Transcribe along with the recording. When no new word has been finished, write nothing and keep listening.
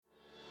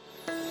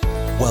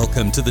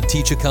Welcome to the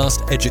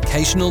TeacherCast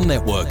Educational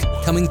Network,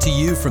 coming to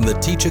you from the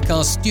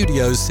TeacherCast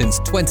studios since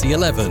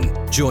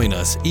 2011. Join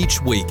us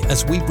each week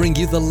as we bring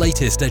you the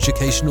latest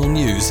educational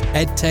news,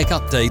 EdTech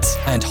updates,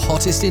 and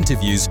hottest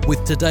interviews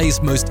with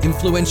today's most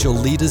influential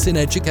leaders in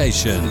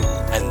education.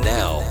 And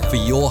now, for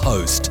your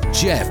host,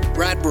 Jeff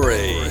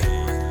Bradbury.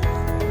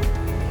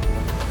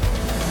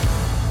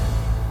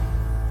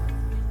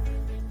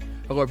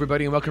 Hello,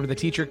 everybody, and welcome to the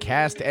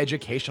TeacherCast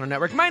Educational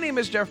Network. My name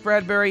is Jeff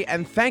Bradbury,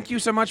 and thank you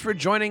so much for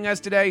joining us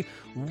today.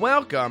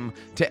 Welcome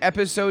to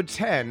episode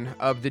 10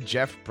 of the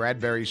Jeff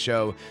Bradbury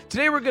Show.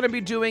 Today, we're going to be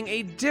doing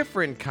a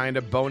different kind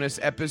of bonus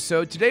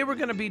episode. Today, we're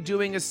going to be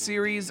doing a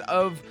series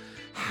of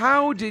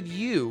How Did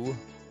You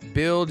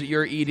Build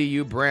Your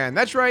EDU Brand?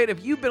 That's right.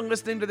 If you've been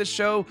listening to the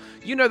show,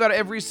 you know that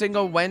every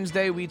single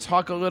Wednesday we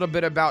talk a little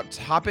bit about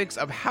topics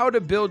of how to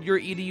build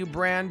your EDU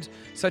brand,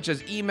 such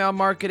as email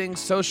marketing,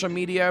 social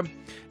media.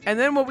 And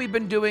then what we've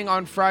been doing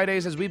on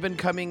Fridays is we've been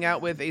coming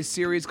out with a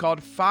series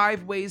called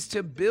 5 Ways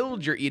to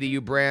Build Your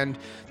EDU Brand.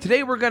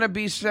 Today we're going to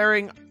be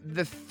sharing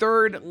the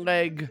third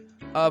leg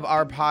of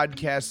our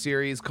podcast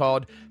series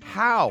called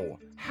How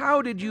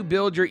did you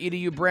build your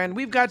EDU brand?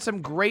 We've got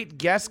some great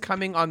guests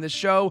coming on the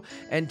show,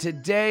 and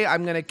today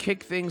I'm going to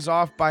kick things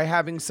off by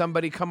having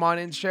somebody come on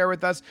and share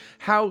with us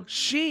how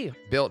she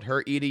built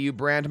her EDU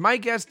brand. My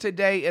guest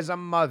today is a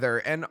mother,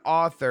 an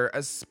author,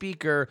 a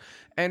speaker,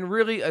 and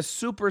really a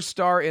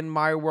superstar in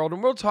my world,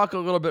 and we'll talk a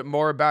little bit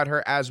more about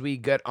her as we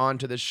get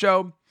onto the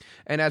show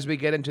and as we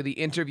get into the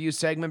interview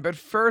segment. But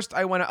first,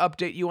 I want to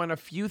update you on a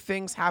few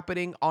things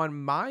happening on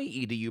my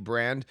EDU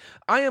brand.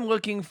 I am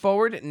looking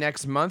forward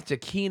next month to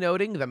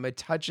keynoting the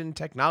Metuchen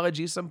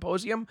Technology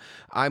Symposium.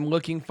 I'm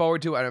looking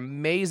forward to an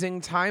amazing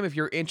time. If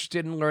you're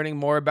interested in learning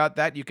more about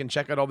that, you can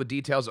check out all the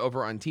details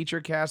over on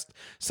TeacherCast.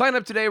 Sign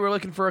up today. We're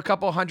looking for a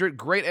couple hundred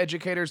great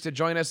educators to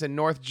join us in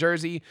North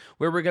Jersey,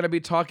 where we're going to be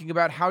talking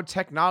about how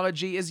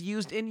technology is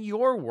used in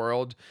your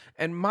world.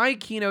 And my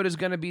keynote is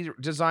going to be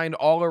designed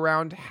all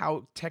around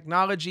how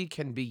technology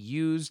can be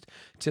used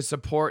to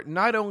support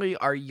not only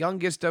our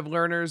youngest of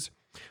learners,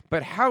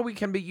 but how we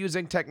can be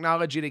using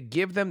technology to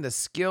give them the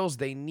skills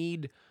they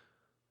need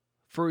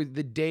for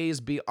the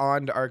days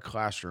beyond our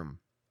classroom.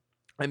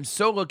 I'm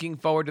so looking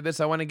forward to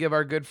this. I want to give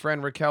our good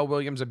friend Raquel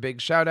Williams a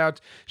big shout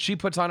out. She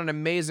puts on an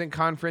amazing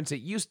conference.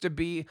 It used to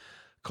be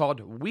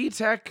called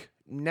WeTech.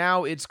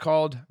 Now it's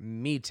called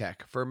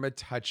MeTech for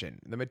Metuchen,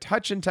 the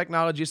Metuchen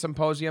Technology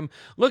Symposium.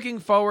 Looking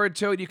forward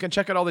to it. You can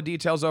check out all the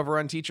details over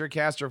on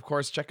TeacherCast, or of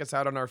course, check us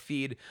out on our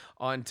feed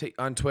on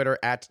Twitter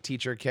at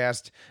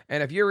TeacherCast.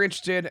 And if you're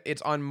interested,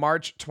 it's on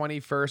March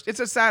 21st. It's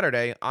a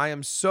Saturday. I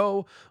am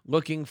so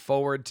looking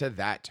forward to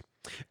that.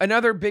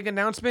 Another big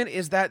announcement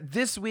is that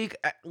this week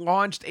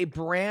launched a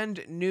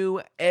brand new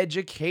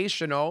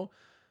educational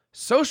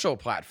social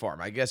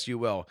platform, I guess you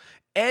will.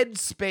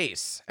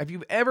 EdSpace. If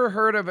you've ever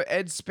heard of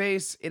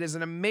EdSpace, it is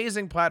an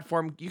amazing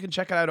platform. You can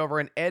check it out over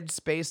on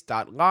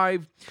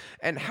edspace.live.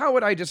 And how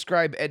would I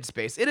describe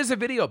EdSpace? It is a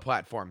video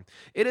platform.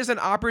 It is an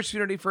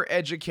opportunity for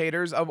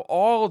educators of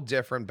all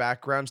different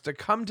backgrounds to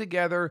come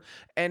together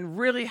and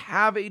really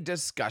have a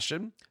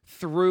discussion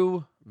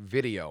through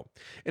video.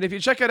 And if you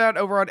check it out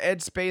over on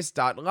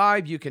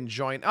edspace.live, you can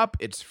join up.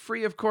 It's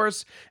free, of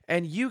course,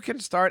 and you can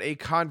start a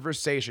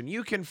conversation.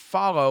 You can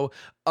follow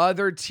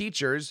other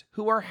teachers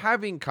who are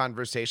having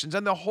conversations,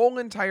 and the whole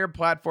entire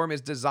platform is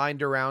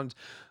designed around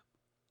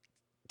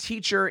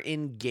teacher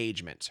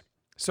engagement.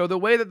 So the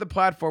way that the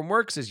platform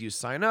works is you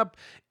sign up.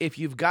 If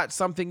you've got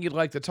something you'd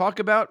like to talk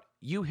about,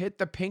 you hit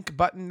the pink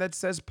button that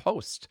says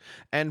post.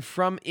 And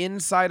from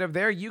inside of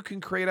there, you can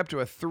create up to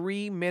a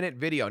 3-minute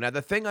video. Now,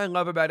 the thing I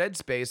love about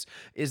EdSpace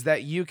is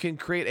that you can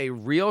create a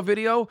real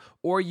video,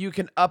 or you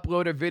can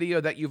upload a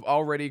video that you've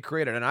already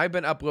created. And I've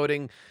been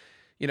uploading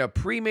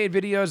pre-made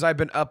videos. I've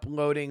been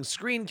uploading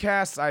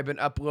screencasts. I've been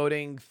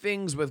uploading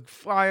things with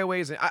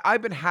flyaways.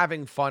 I've been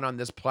having fun on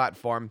this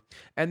platform.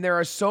 And there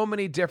are so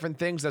many different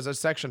things. There's a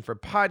section for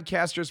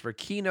podcasters, for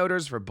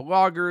keynoters, for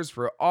bloggers,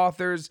 for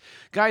authors.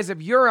 Guys,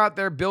 if you're out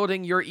there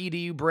building your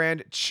EDU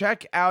brand,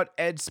 check out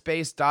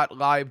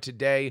edspace.live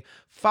today.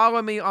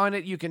 Follow me on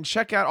it. You can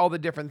check out all the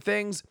different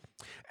things.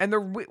 And the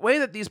way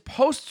that these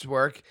posts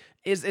work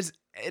is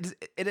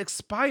it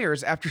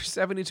expires after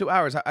 72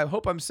 hours. I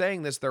hope I'm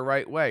saying this the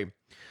right way.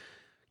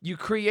 You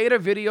create a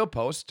video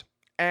post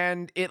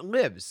and it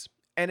lives.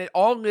 And it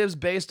all lives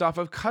based off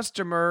of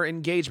customer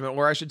engagement,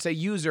 or I should say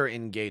user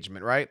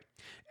engagement, right?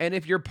 And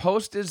if your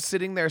post is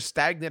sitting there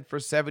stagnant for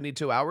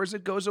 72 hours,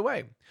 it goes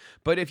away.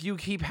 But if you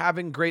keep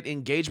having great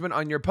engagement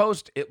on your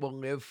post, it will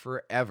live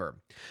forever.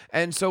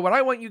 And so what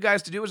I want you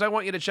guys to do is I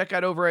want you to check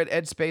out over at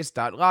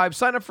edspace.live,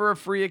 sign up for a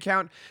free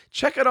account,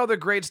 check out all the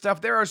great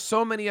stuff. There are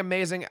so many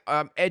amazing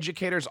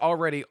educators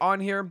already on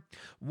here,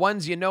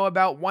 ones you know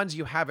about, ones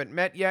you haven't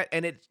met yet,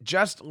 and it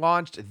just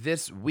launched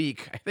this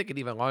week. I think it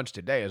even launched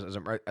today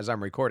as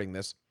I'm recording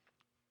this.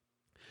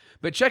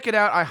 But check it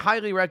out. I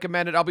highly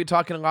recommend it. I'll be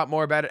talking a lot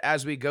more about it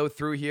as we go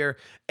through here.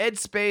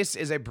 EdSpace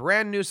is a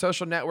brand new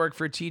social network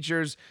for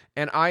teachers,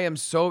 and I am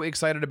so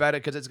excited about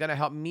it because it's going to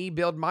help me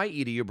build my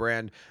EDU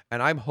brand,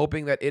 and I'm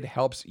hoping that it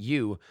helps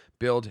you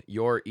build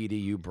your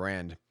EDU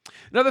brand.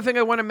 Another thing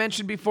I want to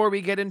mention before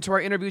we get into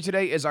our interview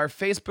today is our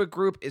Facebook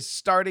group is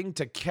starting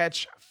to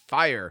catch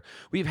fire.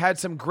 We've had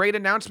some great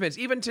announcements.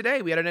 Even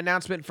today, we had an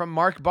announcement from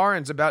Mark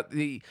Barnes about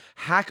the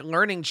Hack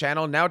Learning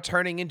channel now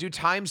turning into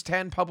Times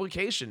 10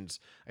 publications.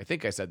 I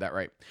think I said that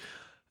right.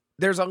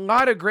 There's a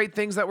lot of great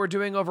things that we're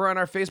doing over on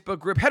our Facebook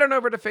group. Head on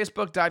over to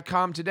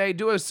facebook.com today.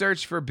 Do a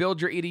search for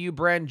Build Your EDU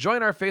Brand.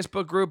 Join our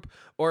Facebook group.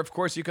 Or, of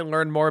course, you can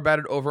learn more about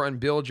it over on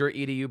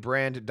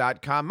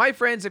buildyouredubrand.com. My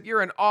friends, if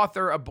you're an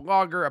author, a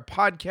blogger, a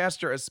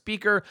podcaster, a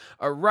speaker,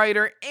 a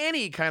writer,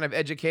 any kind of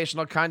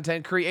educational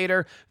content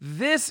creator,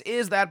 this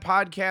is that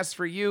podcast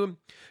for you.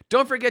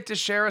 Don't forget to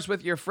share us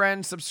with your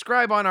friends.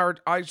 Subscribe on our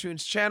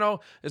iTunes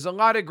channel. There's a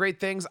lot of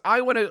great things.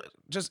 I want to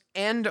just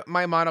end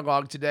my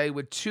monologue today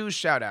with 2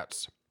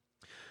 shout-outs.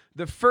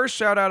 The first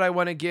shout out I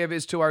want to give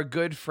is to our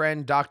good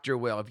friend, Dr.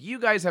 Will. If you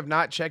guys have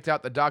not checked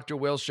out the Dr.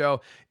 Will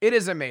show, it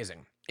is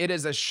amazing. It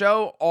is a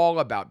show all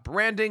about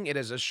branding. It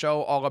is a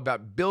show all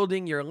about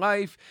building your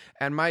life.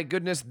 And my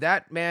goodness,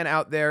 that man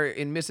out there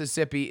in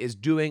Mississippi is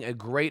doing a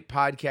great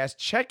podcast.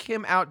 Check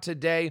him out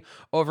today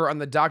over on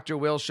the Dr.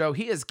 Will show.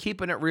 He is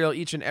keeping it real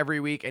each and every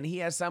week, and he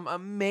has some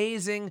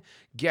amazing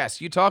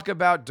guests. You talk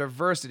about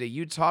diversity.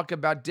 You talk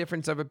about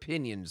difference of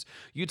opinions.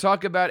 You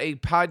talk about a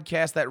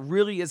podcast that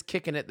really is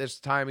kicking it this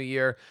time of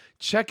year.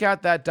 Check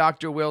out that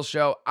Dr. Will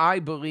show. I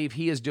believe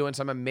he is doing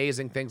some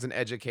amazing things in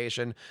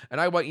education,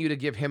 and I want you to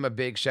give him a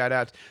big shout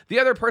out. The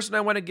other person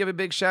I want to give a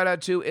big shout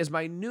out to is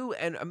my new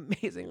and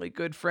amazingly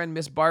good friend,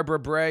 Miss Barbara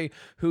Bray,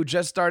 who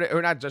just started,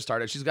 or not just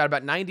started, she's got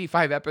about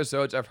 95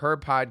 episodes of her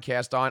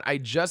podcast on. I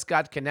just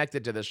got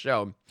connected to the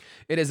show.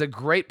 It is a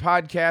great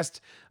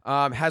podcast,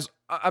 has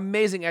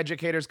amazing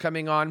educators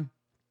coming on.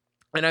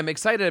 And I'm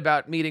excited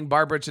about meeting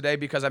Barbara today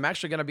because I'm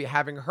actually going to be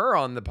having her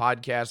on the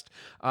podcast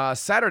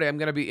Saturday. I'm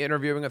going to be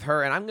interviewing with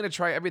her, and I'm going to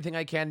try everything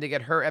I can to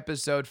get her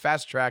episode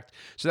fast-tracked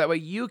so that way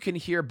you can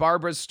hear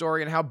Barbara's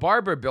story and how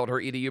Barbara built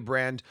her EDU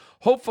brand.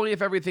 Hopefully,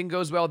 if everything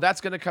goes well, that's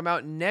going to come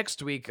out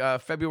next week,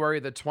 February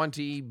the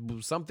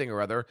 20-something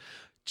or other.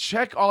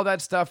 Check all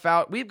that stuff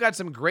out. We've got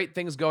some great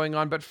things going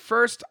on, but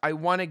first, I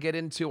want to get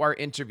into our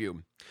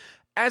interview.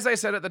 As I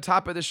said at the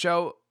top of the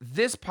show,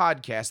 this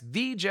podcast,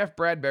 The Jeff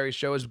Bradbury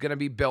Show, is going to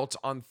be built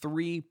on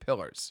 3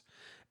 pillars.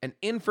 An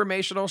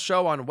informational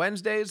show on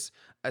Wednesdays,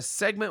 a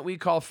segment we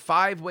call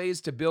 5 Ways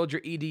to Build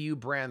Your EDU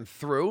Brand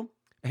Through,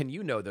 and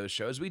you know those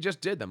shows. We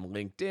just did them.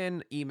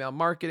 LinkedIn, email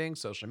marketing,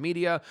 social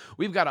media.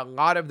 We've got a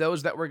lot of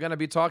those that we're going to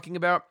be talking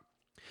about.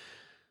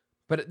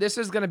 But this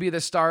is going to be the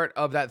start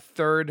of that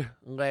 3rd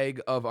leg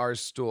of our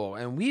stool.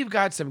 And we've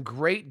got some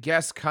great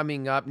guests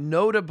coming up,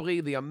 notably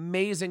the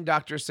amazing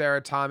Dr.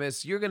 Sarah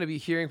Thomas. You're going to be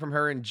hearing from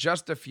her in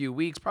just a few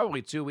weeks,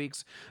 probably 2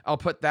 weeks. I'll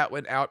put that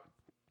one out,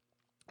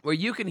 where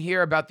you can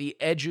hear about the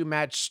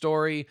EduMatch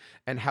story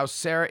and how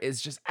Sarah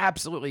is just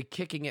absolutely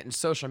kicking it in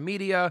social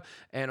media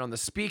and on the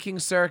speaking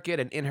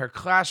circuit and in her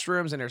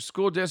classrooms and her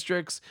school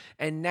districts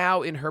and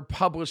now in her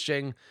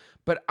publishing.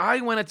 But I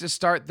wanted to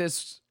start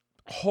this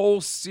whole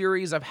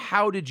series of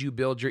how did you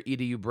build your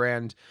EDU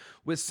brand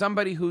with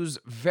somebody who's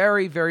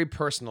very, very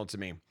personal to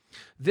me.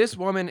 This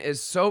woman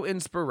is so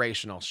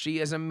inspirational. She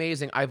is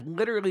amazing. I've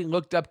literally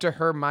looked up to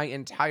her my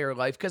entire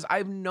life because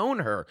I've known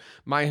her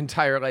my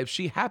entire life.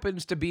 She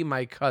happens to be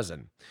my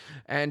cousin.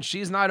 And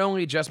she's not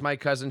only just my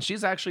cousin,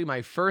 she's actually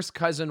my first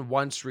cousin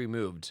once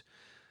removed.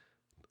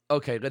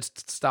 Okay, let's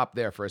stop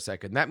there for a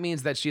second. That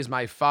means that she's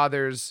my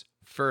father's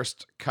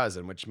first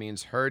cousin, which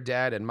means her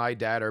dad and my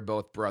dad are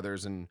both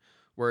brothers and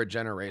we're a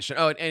generation.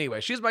 Oh, and anyway,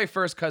 she's my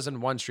first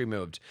cousin once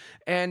removed.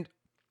 And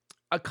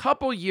a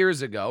couple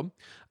years ago,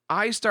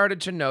 I started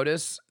to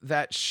notice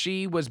that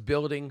she was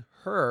building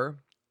her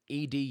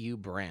EDU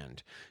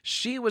brand.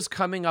 She was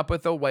coming up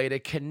with a way to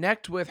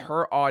connect with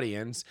her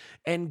audience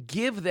and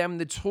give them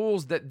the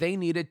tools that they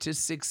needed to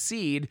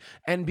succeed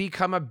and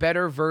become a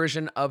better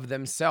version of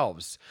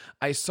themselves.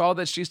 I saw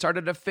that she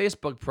started a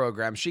Facebook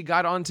program. She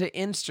got onto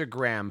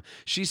Instagram.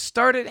 She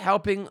started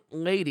helping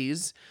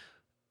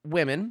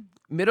women,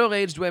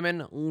 middle-aged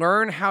women,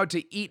 learn how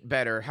to eat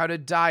better, how to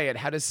diet,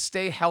 how to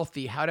stay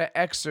healthy, how to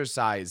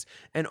exercise.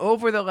 And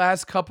over the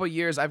last couple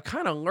years, I've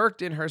kind of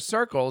lurked in her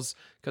circles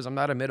because I'm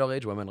not a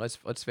middle-aged woman.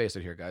 Let's face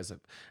it here, guys.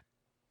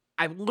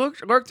 I've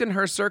lurked in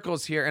her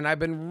circles here, and I've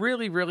been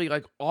really, really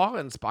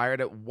awe-inspired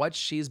at what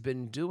she's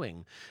been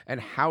doing and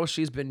how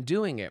she's been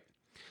doing it.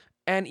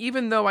 And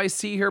even though I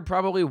see her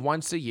probably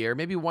once a year,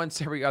 maybe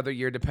once every other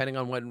year, depending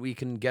on when we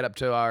can get up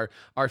to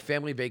our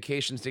family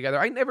vacations together,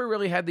 I never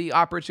really had the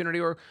opportunity,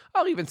 or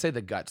I'll even say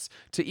the guts,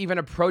 to even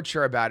approach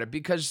her about it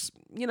because,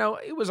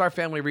 it was our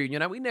family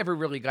reunion and we never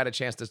really got a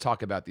chance to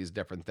talk about these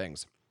different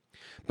things.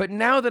 But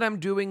now that I'm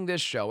doing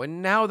this show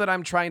and now that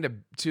I'm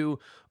trying to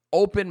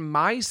open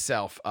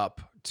myself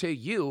up to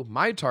you,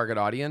 my target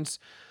audience,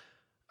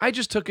 I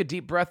just took a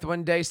deep breath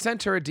one day,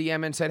 sent her a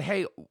DM and said,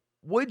 hey,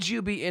 would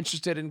you be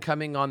interested in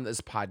coming on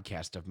this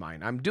podcast of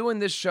mine? I'm doing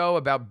this show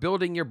about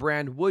building your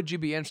brand. Would you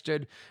be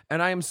interested?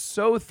 And I am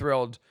so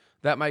thrilled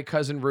that my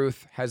cousin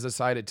Ruth has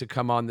decided to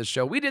come on the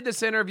show. We did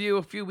this interview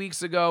a few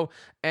weeks ago,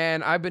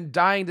 and I've been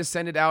dying to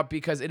send it out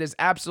because it has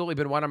absolutely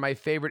been one of my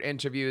favorite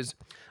interviews.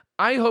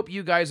 I hope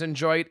you guys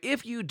enjoy it.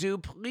 If you do,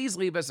 please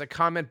leave us a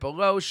comment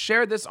below.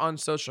 Share this on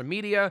social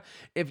media.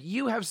 If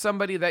you have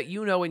somebody that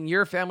you know in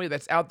your family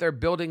that's out there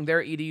building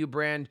their EDU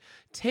brand,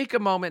 take a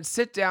moment,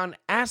 sit down,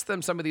 ask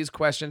them some of these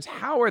questions.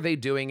 How are they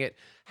doing it?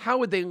 How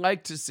would they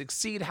like to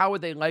succeed? How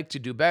would they like to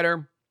do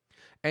better?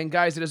 And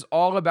guys, it is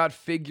all about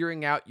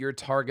figuring out your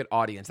target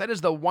audience. That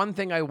is the one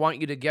thing I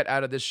want you to get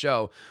out of this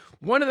show.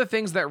 One of the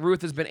things that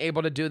Ruth has been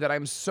able to do that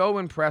I'm so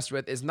impressed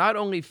with is not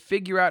only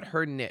figure out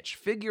her niche,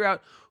 figure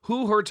out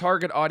who her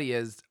target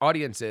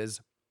audience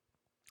is,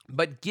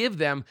 but give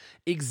them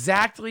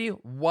exactly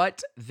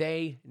what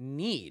they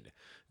need.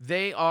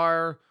 They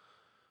are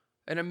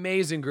an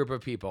amazing group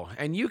of people,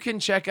 and you can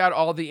check out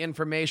all the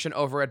information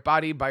over at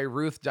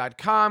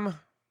bodybyruth.com.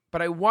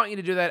 But I want you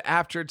to do that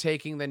after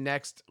taking the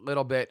next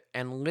little bit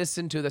and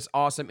listen to this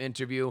awesome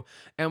interview.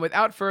 And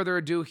without further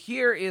ado,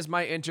 here is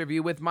my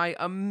interview with my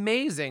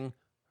amazing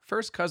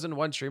first cousin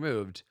once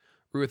removed,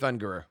 Ruth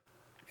Ungerer.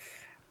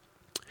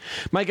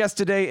 My guest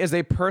today is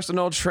a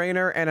personal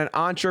trainer and an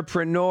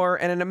entrepreneur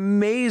and an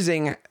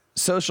amazing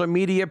social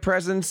media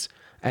presence.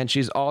 And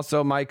she's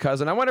also my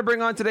cousin. I want to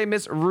bring on today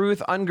Miss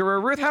Ruth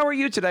Ungerer. Ruth, how are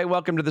you today?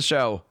 Welcome to the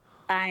show.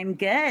 I'm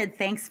good.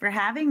 Thanks for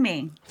having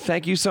me.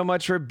 Thank you so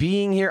much for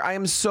being here. I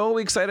am so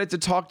excited to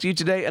talk to you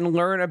today and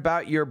learn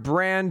about your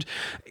brand.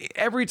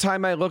 Every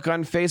time I look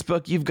on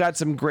Facebook, you've got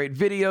some great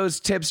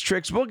videos, tips,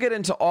 tricks. We'll get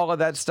into all of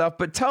that stuff,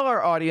 but tell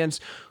our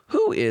audience,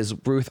 who is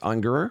Ruth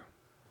Ungerer?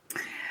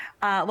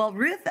 Well,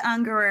 Ruth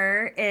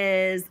Ungerer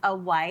is a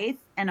wife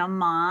and a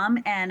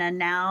mom and a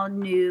now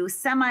new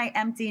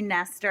semi-empty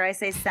nester. I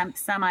say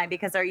semi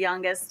because our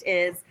youngest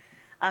is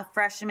a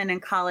freshman in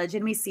college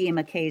and we see him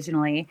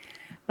occasionally.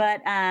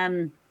 But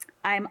I'm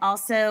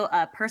also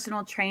a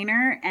personal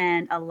trainer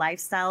and a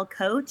lifestyle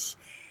coach.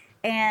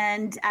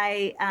 And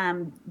I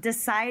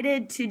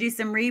decided to do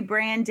some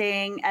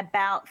rebranding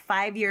about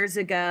 5 years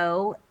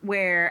ago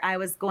where I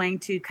was going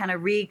to kind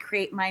of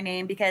recreate my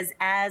name because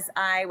as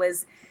I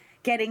was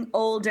getting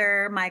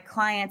older, my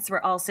clients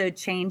were also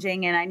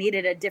changing and I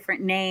needed a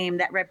different name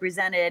that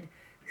represented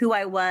who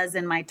I was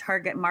and my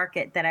target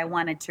market that I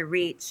wanted to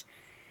reach.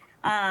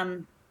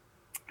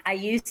 I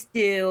used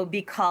to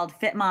be called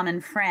Fit Mom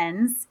and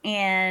Friends,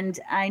 and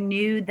I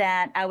knew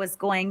that I was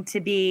going to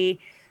be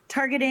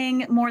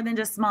targeting more than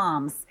just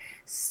moms.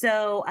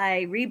 So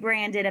I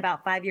rebranded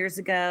about 5 years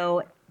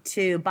ago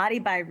to Body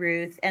by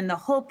Ruth, and the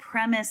whole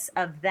premise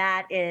of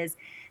that is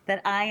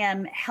that I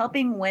am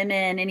helping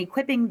women and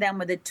equipping them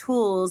with the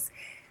tools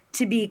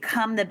to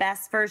become the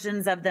best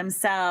versions of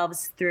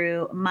themselves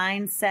through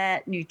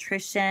mindset,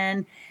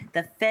 nutrition,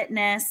 the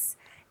fitness,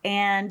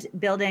 and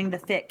building the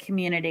fit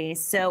community.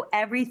 So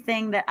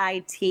everything that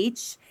I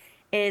teach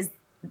is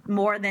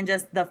more than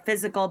just the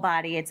physical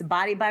body. It's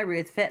Body by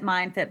Ruth, Fit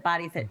Mind, Fit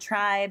Body, Fit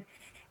Tribe.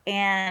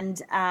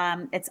 And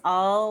it's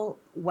all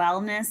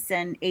wellness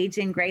and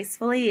aging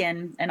gracefully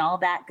and all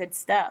that good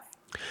stuff.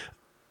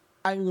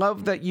 I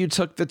love that you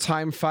took the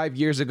time 5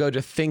 years ago to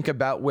think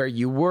about where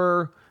you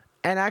were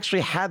and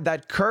actually had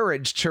that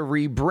courage to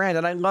rebrand.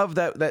 And I love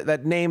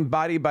that name,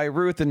 Body by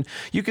Ruth. And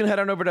you can head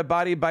on over to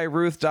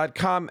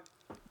bodybyruth.com.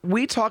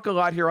 We talk a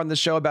lot here on the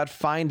show about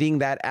finding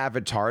that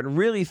avatar and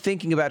really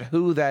thinking about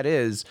who that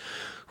is.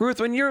 Ruth,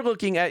 when you're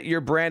looking at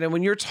your brand and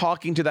when you're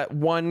talking to that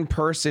one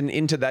person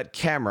into that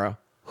camera,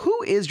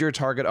 who is your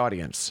target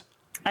audience?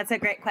 That's a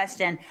great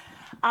question.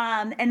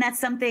 And that's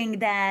something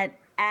that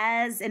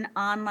as an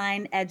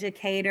online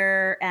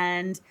educator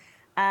and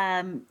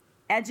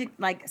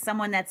like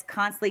someone that's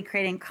constantly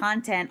creating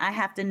content, I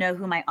have to know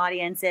who my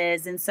audience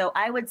is. And so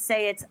I would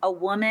say it's a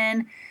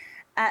woman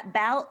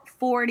about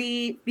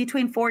 40,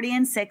 between 40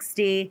 and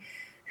 60,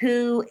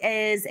 who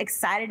is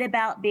excited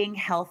about being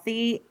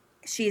healthy.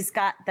 She's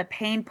got the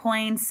pain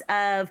points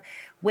of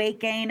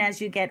weight gain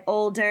as you get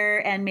older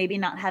and maybe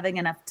not having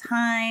enough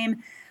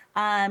time.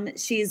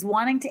 She's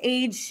wanting to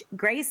age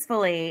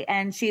gracefully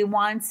and she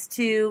wants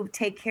to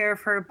take care of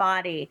her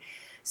body.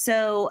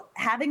 So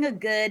having a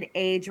good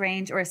age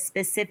range or a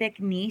specific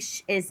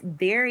niche is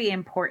very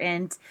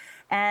important.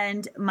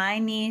 And my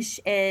niche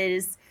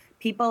is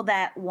people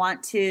that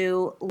want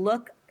to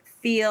look,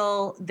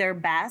 feel their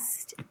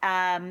best,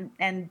 and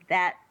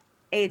that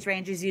age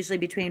range is usually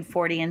between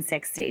 40 and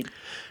 60.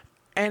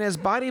 And is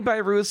Body by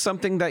Ruth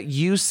something that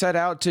you set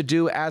out to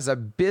do as a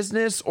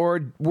business,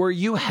 or were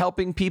you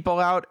helping people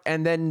out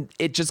and then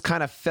it just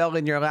kind of fell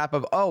in your lap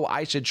of, oh,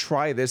 I should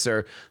try this,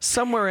 or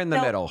somewhere in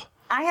the middle?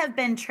 I have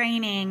been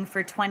training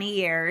for 20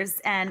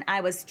 years and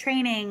I was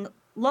training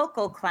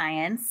local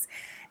clients.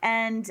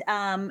 And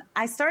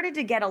I started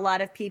to get a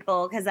lot of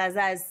people because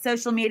as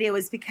social media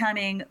was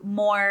becoming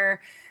more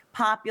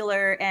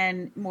popular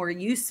and more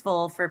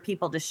useful for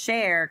people to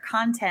share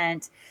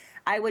content,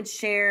 I would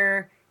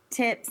share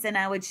tips and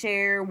I would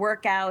share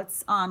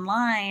workouts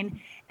online.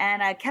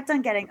 And I kept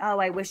on getting, oh,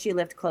 I wish you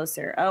lived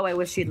closer. Oh, I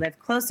wish you'd lived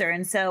closer.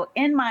 And so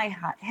in my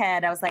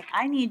head, I was like,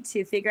 I need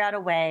to figure out a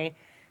way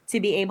to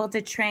be able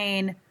to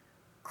train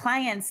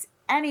clients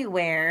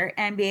anywhere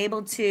and be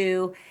able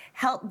to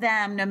help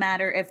them no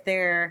matter if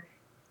they're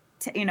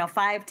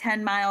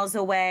 5-10 miles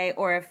away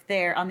or if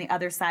they're on the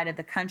other side of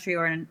the country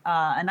or in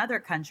another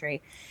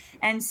country.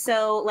 And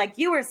so like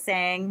you were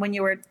saying when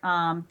you were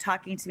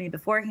talking to me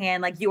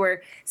beforehand, like you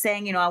were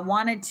saying, I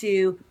wanted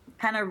to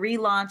kind of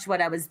relaunch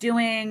what I was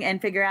doing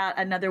and figure out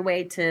another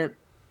way to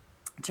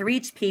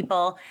reach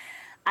people.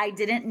 I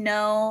didn't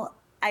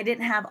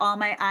have all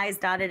my I's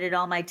dotted and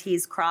all my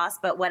T's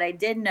crossed, but what I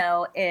did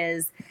know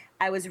is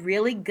I was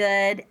really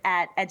good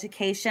at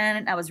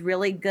education. I was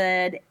really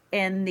good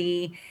in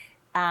the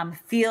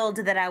field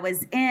that I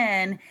was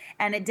in,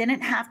 and it didn't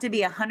have to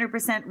be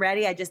 100%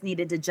 ready. I just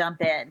needed to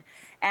jump in.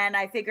 And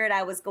I figured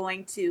I was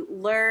going to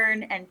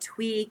learn and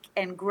tweak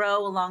and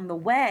grow along the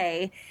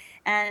way.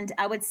 And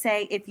I would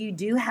say if you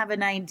do have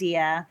an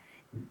idea,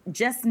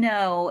 just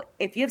know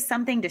if you have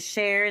something to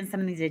share and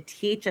something to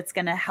teach that's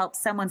going to help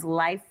someone's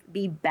life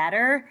be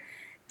better,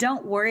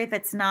 don't worry if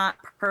it's not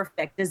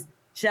perfect. Just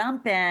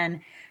jump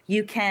in.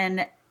 You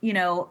can,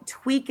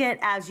 tweak it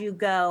as you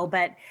go.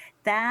 But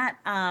that,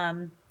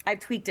 I've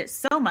tweaked it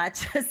so much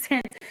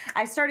since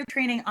I started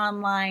training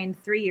online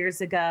 3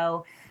 years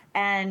ago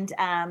and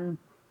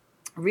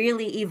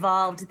really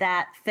evolved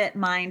that fit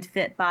mind,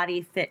 fit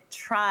body, fit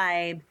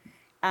tribe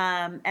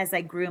as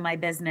I grew my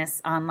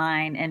business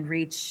online and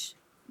reach,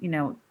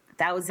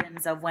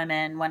 thousands of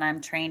women when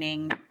I'm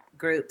training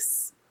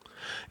groups.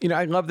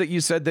 I love that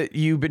you said that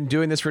you've been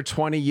doing this for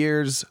 20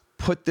 years,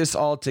 put this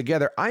all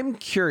together. I'm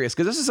curious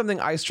because this is something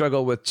I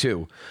struggle with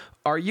too.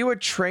 Are you a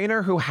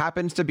trainer who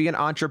happens to be an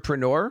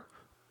entrepreneur?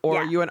 Or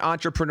are you an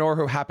entrepreneur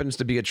who happens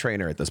to be a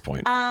trainer at this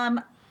point?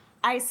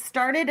 I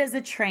started as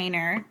a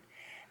trainer.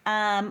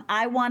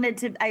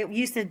 I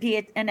used to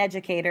be an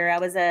educator. I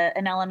was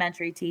an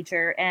elementary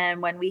teacher.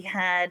 And when we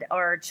had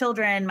our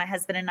children, my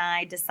husband and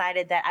I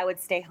decided that I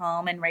would stay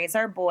home and raise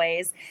our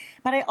boys.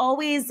 But I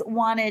always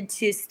wanted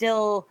to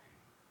still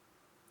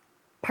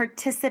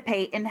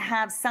participate and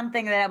have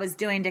something that I was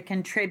doing to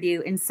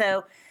contribute. And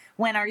so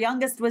when our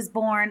youngest was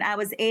born, I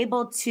was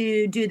able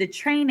to do the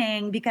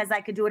training because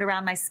I could do it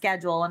around my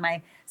schedule. And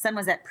my son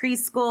was at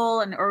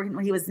preschool or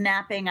when he was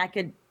napping, I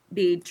could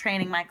be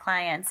training my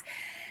clients.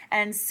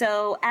 And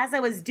so as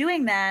I was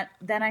doing that,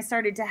 then I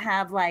started to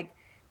have like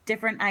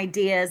different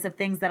ideas of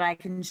things that I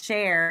can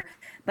share.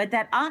 But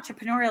that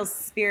entrepreneurial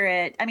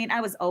spirit,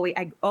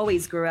 I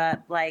always grew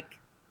up like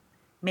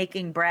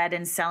making bread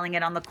and selling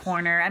it on the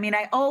corner.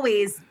 I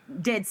always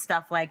did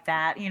stuff like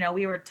that.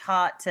 We were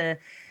taught to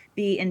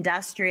be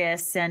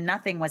industrious and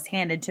nothing was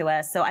handed to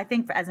us. So I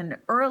think as an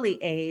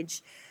early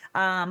age,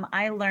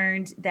 I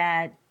learned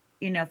that,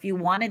 if you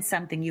wanted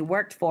something, you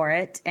worked for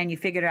it and you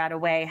figured out a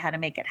way how to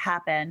make it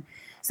happen.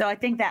 So I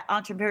think that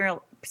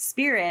entrepreneurial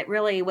spirit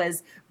really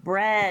was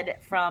bred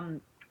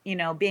from,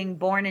 being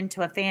born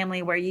into a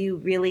family where you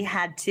really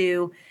had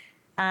to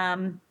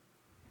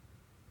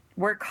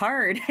work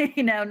hard.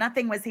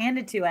 Nothing was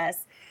handed to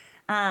us.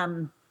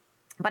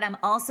 But I'm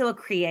also a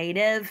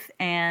creative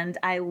and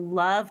I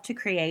love to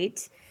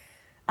create.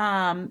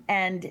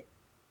 And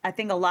I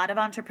think a lot of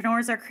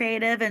entrepreneurs are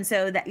creative. And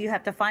so that you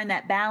have to find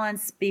that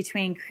balance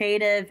between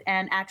creative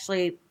and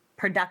actually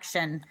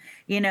production,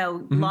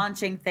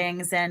 launching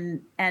things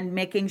and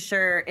making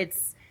sure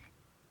it's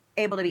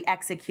able to be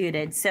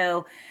executed.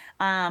 So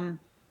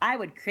I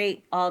would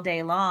create all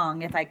day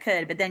long if I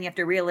could, but then you have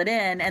to reel it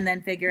in and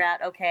then figure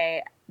out,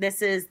 okay,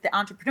 this is the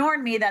entrepreneur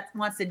in me that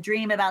wants to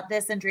dream about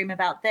this and dream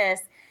about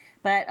this.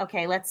 But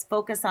okay, let's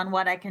focus on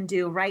what I can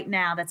do right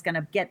now that's going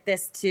to get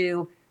this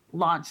to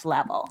launch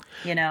level,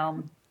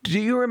 Do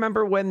you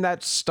remember when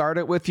that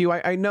started with you?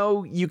 I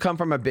know you come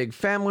from a big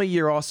family.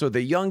 You're also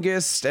the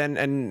youngest. And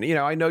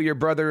I know your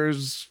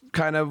brother's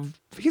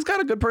he's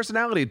got a good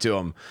personality to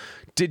him.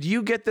 Did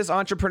you get this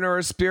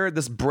entrepreneur spirit,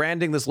 this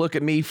branding, this look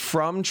at me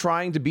from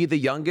trying to be the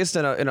youngest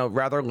in a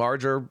rather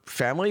larger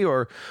family?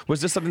 Or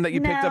was this something that you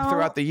picked up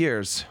throughout the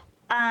years?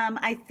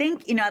 I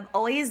think,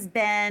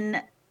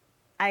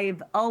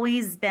 I've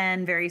always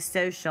been very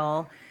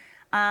social.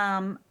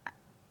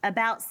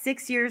 About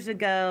 6 years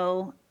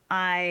ago,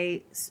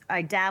 I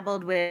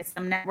dabbled with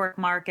some network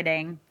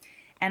marketing,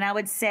 and I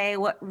would say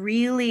what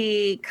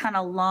really kind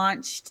of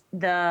launched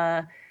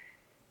the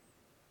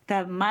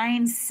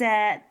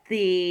mindset,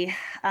 the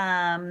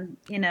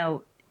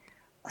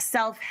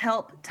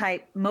self-help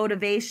type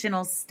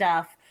motivational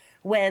stuff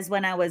was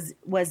when I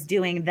was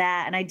doing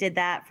that, and I did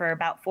that for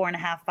about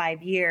 4.5,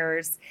 5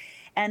 years.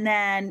 And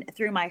then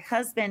through my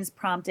husband's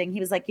prompting, he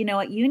was like, you know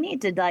what, you need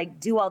to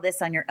do all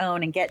this on your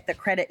own and get the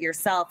credit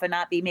yourself and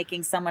not be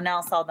making someone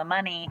else all the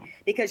money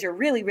because you're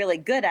really, really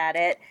good at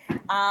it.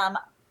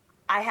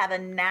 I have a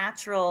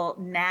natural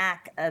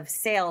knack of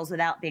sales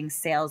without being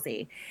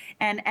salesy.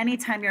 And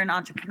anytime you're an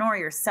entrepreneur,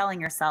 you're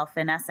selling yourself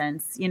in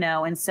essence,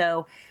 And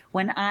so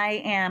when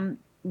I am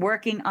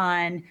working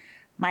on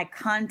my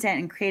content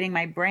and creating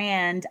my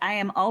brand, I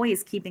am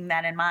always keeping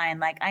that in mind.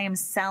 Like, I am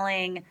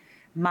selling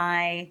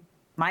my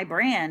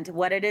brand,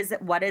 what is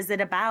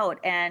it about?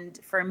 And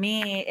for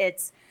me,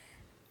 it's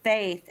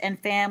faith and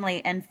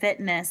family and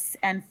fitness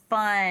and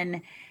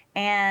fun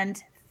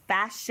and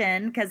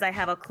fashion, because I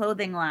have a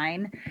clothing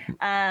line.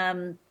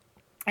 And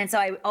so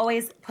I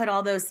always put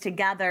all those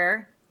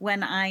together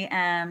when I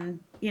am,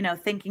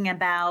 thinking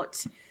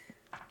about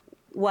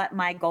what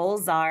my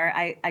goals are.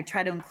 I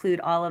try to include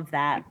all of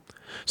that.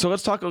 So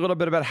let's talk a little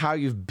bit about how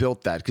you've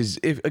built that. Because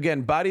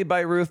again,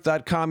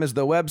 bodybyruth.com is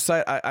the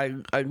website.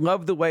 I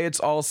love the way it's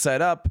all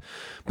set up.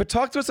 But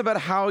talk to us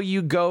about how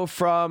you go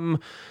from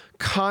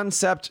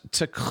concept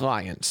to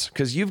clients,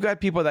 because you've got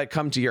people that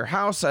come to your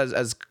house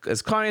as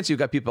clients. You've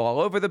got people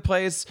all over the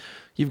place.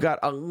 You've got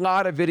a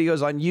lot of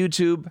videos on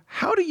YouTube.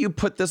 How do you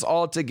put this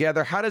all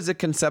together? How does it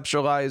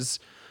conceptualize?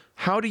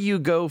 How do you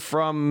go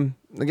from,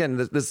 again,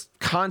 this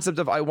concept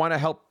of I want to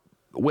help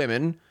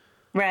women,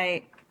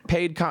 right?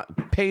 Paid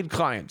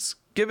clients.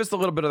 Give us a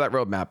little bit of that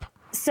roadmap.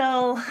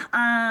 So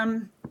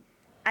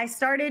I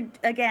started,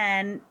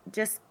 again,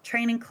 just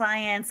training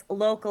clients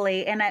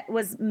locally, and it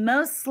was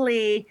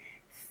mostly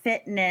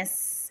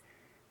fitness.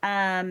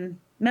 And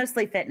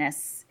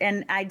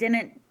I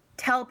didn't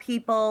tell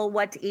people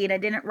what to eat. I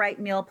didn't write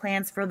meal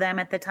plans for them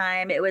at the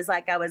time. It was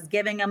like I was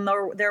giving them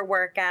their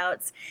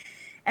workouts.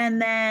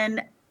 And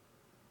then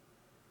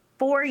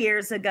 4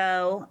 years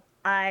ago,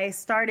 I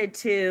started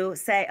to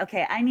say,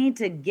 okay, I need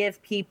to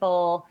give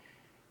people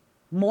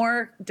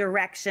more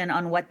direction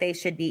on what they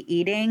should be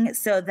eating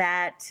so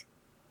that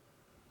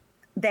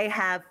they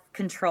have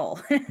control,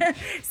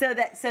 so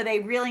they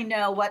really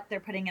know what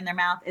they're putting in their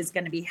mouth is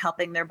going to be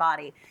helping their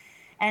body.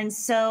 And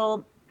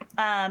so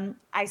I'm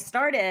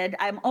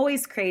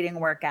always creating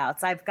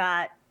workouts. I've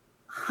got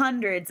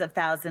hundreds of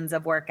thousands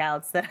of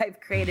workouts that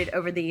I've created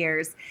over the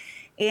years.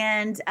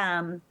 And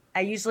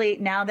I usually,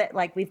 now that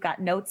like we've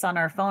got notes on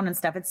our phone and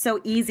stuff, it's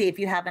so easy if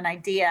you have an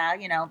idea,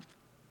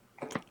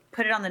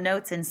 put it on the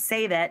notes and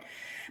save it.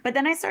 But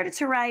then I started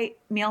to write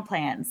meal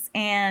plans.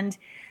 And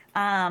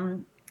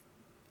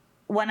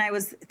when I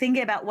was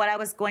thinking about what I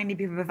was going to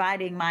be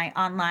providing my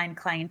online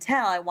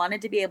clientele, I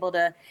wanted to be able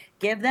to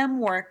give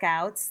them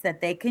workouts that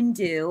they can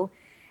do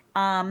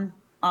on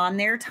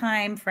their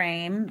time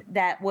frame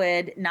that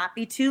would not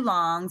be too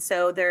long.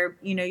 So they're,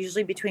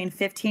 usually between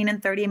 15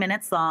 and 30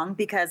 minutes long,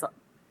 because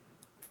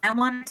I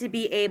wanted to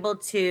be able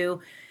to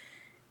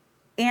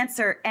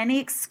answer any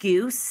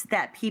excuse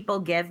that people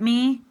give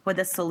me with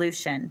a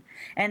solution.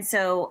 And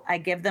so I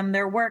give them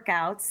their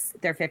workouts.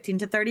 They're 15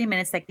 to 30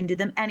 minutes. They can do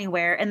them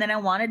anywhere. And then I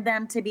wanted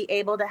them to be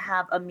able to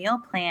have a meal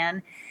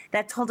plan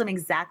that told them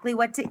exactly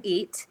what to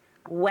eat,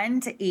 when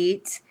to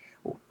eat,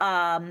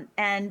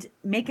 and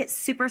make it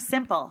super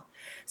simple.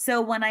 So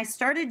when I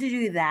started to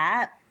do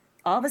that,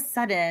 all of a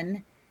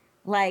sudden,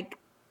 like,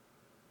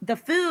 the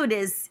food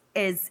is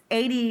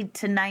 80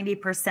 to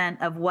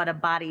 90% of what a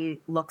body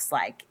looks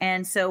like.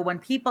 And so when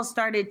people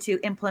started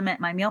to implement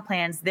my meal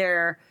plans,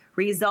 their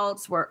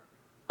results were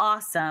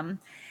awesome.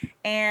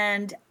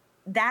 And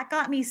that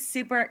got me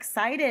super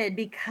excited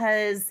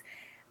because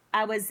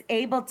I was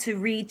able to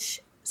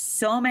reach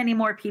so many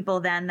more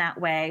people than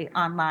that way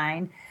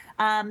online.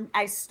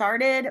 I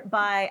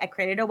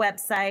created a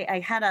website. I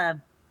had a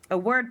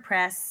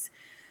WordPress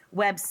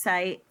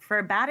website for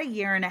about a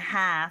year and a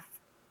half,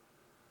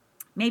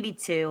 maybe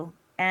 2.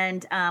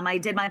 And I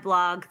did my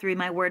blog through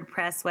my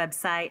WordPress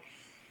website,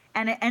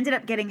 and it ended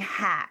up getting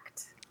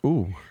hacked.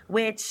 Ooh.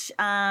 Which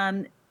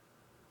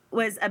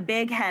was a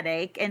big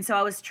headache. And so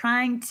I was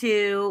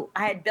I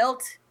had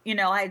built,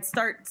 I had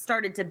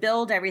started to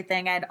build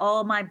everything. I had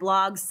all my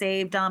blogs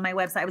saved on my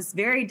website. I was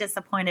very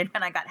disappointed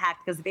when I got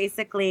hacked, because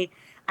basically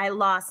I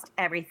lost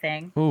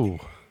everything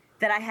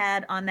that I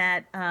had on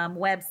that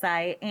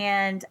website.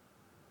 And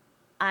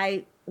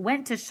I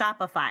went to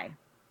Shopify.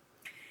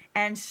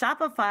 And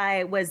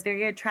Shopify was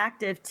very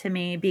attractive to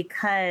me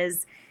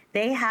because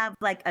they have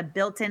like a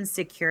built-in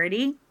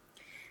security.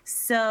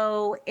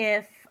 So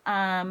if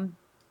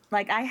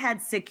like I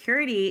had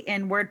security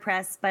in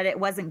WordPress, but it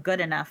wasn't good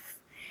enough.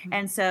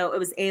 And so it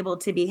was able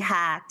to be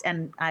hacked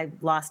and I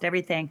lost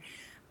everything.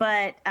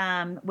 But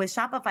with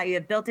Shopify, you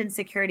have built-in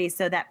security,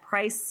 so that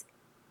price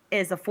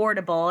is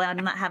affordable. I'm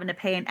not having to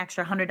pay an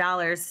extra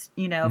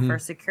 $100, for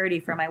security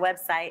for my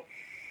website.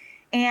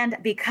 And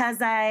because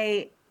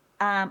I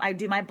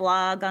do my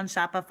blog on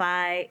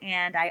Shopify,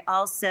 and I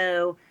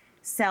also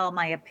sell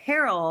my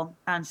apparel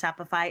on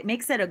Shopify, it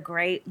makes it a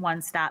great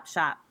one-stop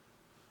shop.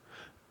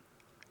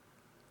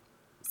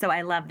 So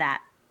I love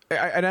that.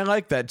 And I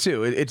like that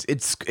too.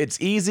 It's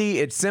easy,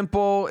 it's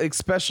simple,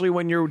 especially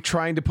when you're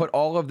trying to put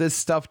all of this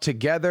stuff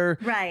together.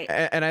 Right.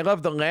 And I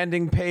love the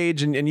landing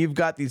page, and you've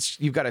got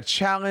a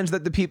challenge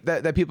that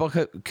that people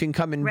can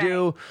come and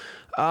do.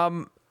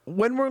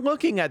 When we're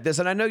looking at this,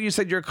 and I know you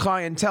said your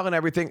clientele and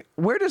everything,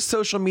 where does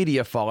social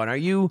media fall in? Are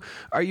you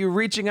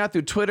reaching out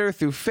through Twitter,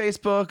 through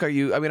Facebook?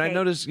 I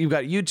noticed you've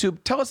got YouTube.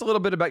 Tell us a little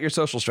bit about your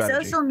social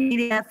strategy. Social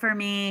media for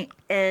me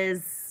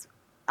is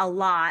a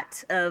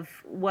lot of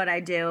what I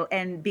do.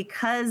 And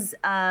because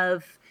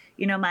of,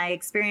 my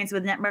experience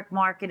with network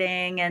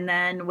marketing and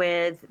then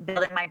with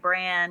building my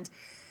brand,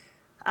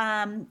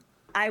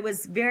 I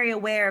was very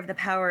aware of the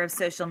power of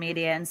social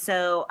media. And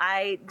so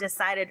I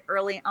decided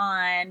early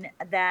on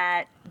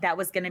that that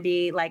was going to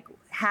be like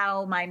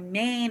how my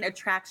main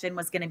attraction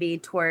was going to be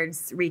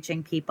towards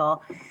reaching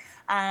people.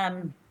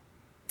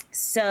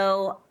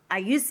 So I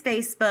use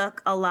Facebook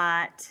a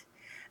lot.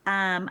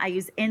 I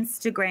use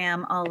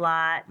Instagram a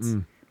lot.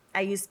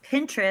 I use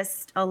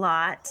Pinterest a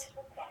lot.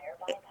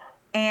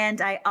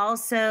 And I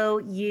also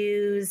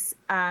use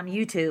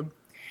YouTube.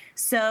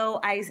 So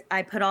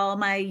I put all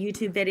my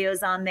YouTube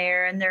videos on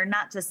there, and they're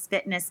not just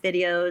fitness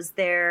videos.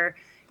 They're,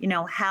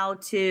 how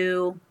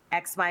to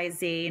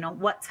XYZ,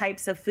 what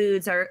types of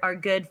foods are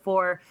good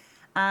for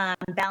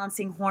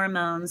balancing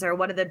hormones, or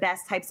what are the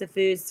best types of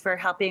foods for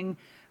helping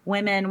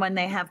women when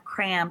they have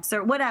cramps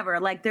or whatever.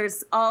 Like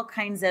there's all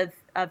kinds of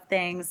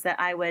things that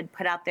I would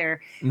put out there,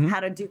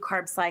 how to do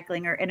carb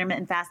cycling or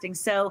intermittent fasting.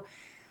 So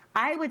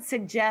I would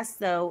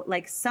suggest, though,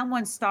 like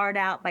someone start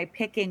out by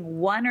picking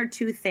one or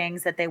two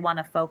things that they want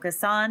to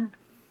focus on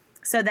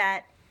so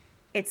that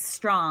it's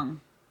strong.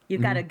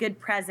 You've got a good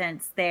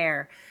presence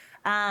there.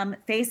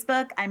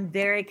 Facebook, I'm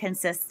very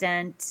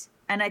consistent.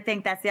 And I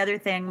think that's the other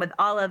thing with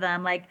all of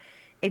them. Like,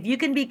 if you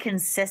can be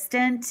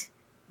consistent,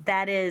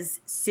 that is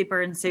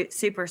super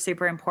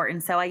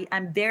important. So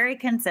I'm very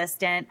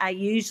consistent. I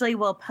usually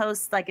will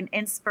post like an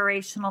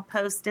inspirational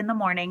post in the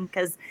morning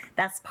because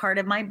that's part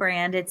of my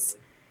brand. It's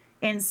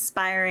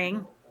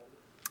inspiring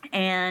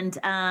and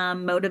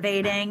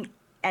motivating,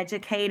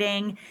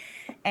 educating,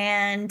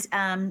 and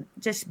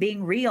just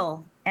being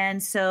real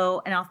and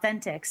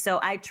authentic. So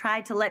I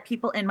try to let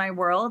people in my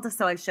world.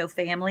 So I show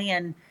family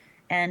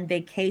and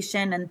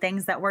vacation and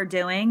things that we're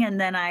doing.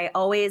 And then I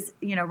always,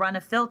 run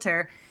a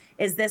filter.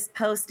 Is this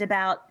post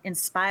about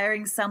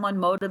inspiring someone,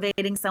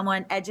 motivating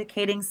someone,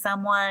 educating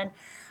someone,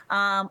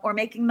 or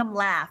making them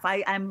laugh?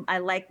 I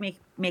like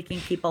making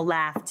people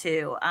laugh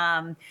too.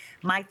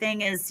 My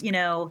thing is,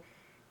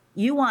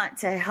 you want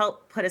to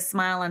help put a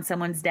smile on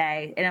someone's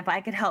day. And if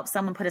I could help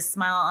someone put a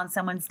smile on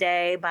someone's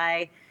day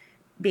by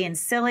being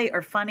silly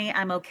or funny,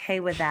 I'm okay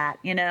with that,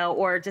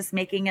 or just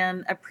making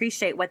them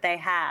appreciate what they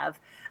have.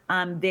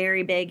 I'm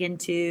very big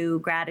into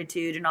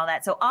gratitude and all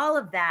that. So all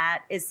of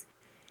that is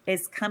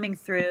coming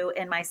through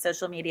in my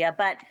social media.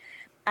 But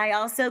I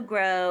also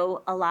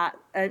grow a lot.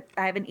 I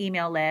have an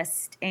email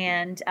list,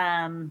 and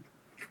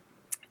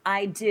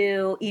I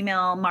do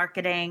email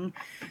marketing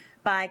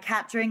by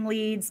capturing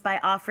leads, by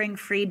offering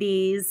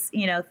freebies,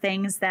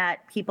 things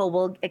that people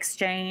will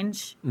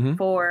exchange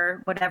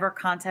for whatever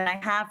content I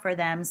have for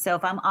them. So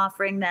if I'm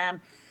offering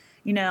them,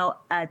 a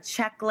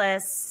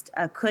checklist,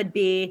 could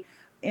be,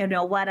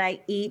 what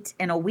I eat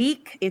in a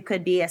week. It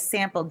could be a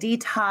sample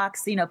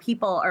detox.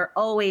 People are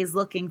always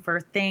looking for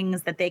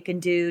things that they can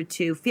do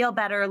to feel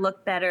better,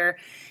 look better.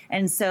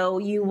 And so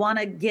you want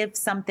to give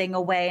something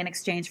away in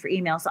exchange for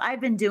email. So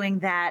I've been doing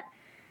that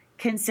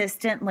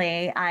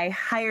consistently. I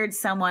hired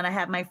someone. I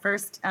have my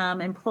first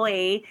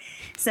employee.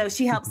 So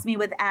she helps me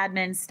with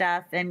admin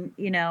stuff and,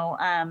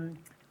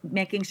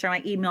 making sure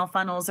my email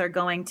funnels are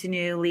going to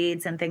new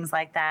leads and things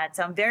like that.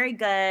 So I'm very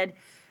good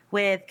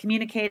with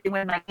communicating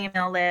with my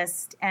email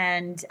list.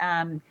 And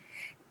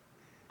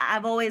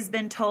I've always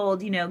been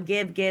told,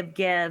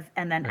 give,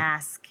 and then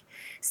ask.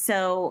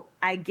 So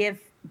I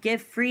give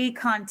free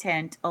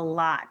content a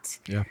lot.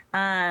 Yeah.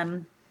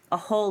 A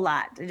whole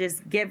lot.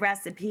 Just give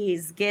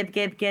recipes, give.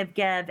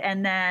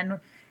 And then,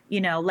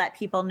 let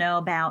people know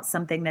about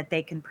something that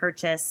they can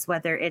purchase,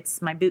 whether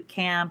it's my boot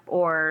camp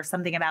or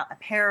something about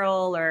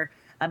apparel or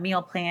a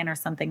meal plan or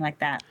something like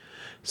that.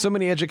 So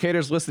many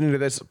educators listening to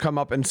this come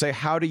up and say,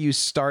 how do you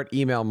start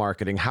email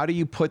marketing? How do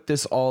you put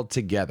this all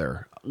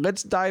together?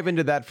 Let's dive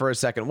into that for a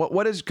second.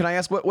 Can I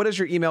ask, what is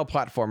your email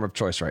platform of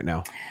choice right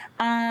now?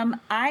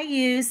 I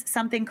use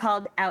something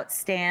called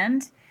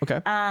Outstand.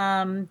 Okay.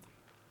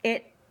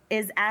 It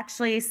is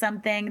actually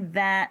something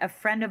that a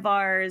friend of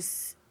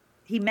ours,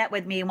 he met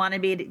with me,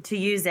 wanted me to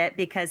use it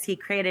because he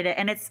created it,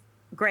 and it's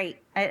great.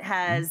 It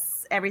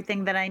has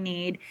everything that I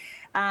need.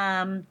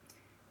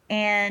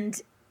 And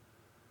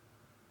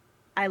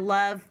I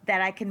love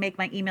that I can make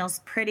my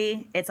emails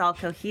pretty. It's all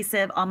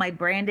cohesive. All my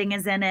branding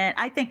is in it.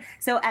 I think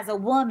so. As a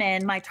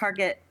woman, my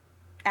target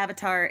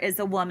avatar is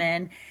a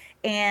woman,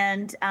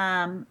 and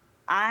I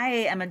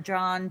am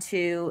drawn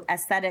to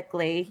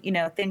aesthetically,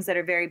 things that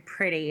are very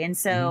pretty. And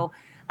so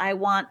I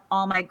want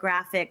all my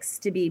graphics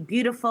to be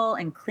beautiful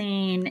and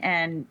clean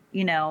and,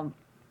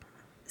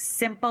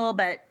 simple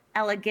but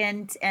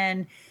elegant.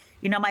 And,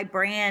 my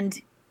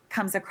brand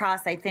comes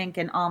across, I think,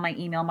 in all my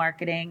email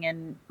marketing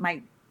and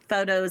my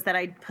photos that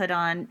I put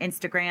on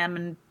Instagram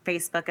and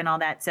Facebook and all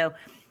that. So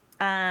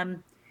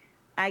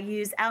I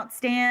use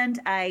Outstand.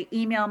 I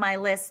email my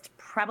list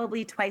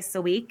probably twice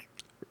a week.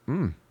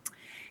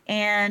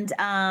 And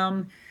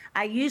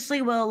I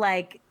usually will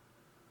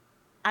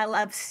I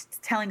love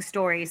telling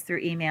stories through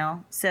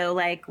email. So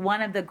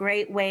one of the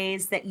great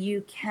ways that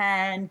you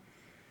can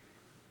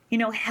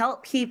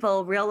help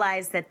people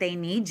realize that they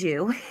need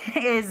you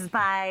is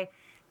by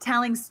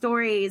telling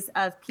stories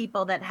of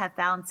people that have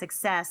found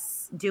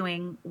success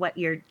doing what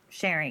you're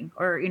sharing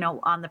or,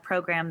 on the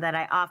program that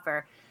I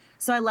offer.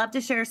 So I love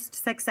to share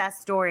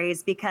success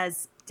stories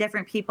because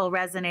different people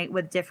resonate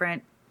with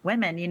different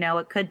women.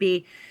 It could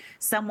be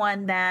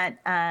someone that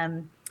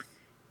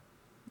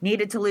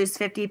needed to lose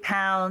 50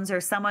 pounds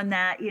or someone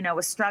that,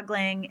 was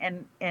struggling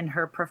in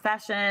her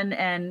profession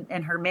and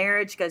in her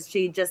marriage because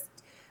she just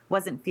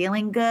wasn't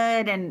feeling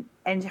good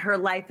and her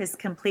life is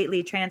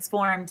completely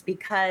transformed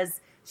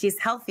because she's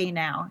healthy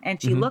now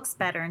and she looks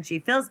better and she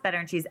feels better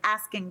and she's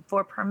asking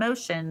for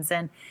promotions.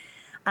 And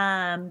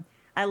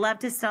I love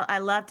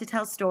to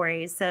tell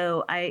stories.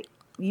 So I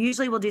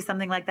usually will do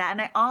something like that.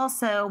 And I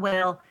also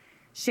will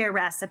share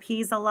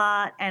recipes a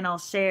lot and I'll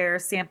share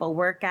sample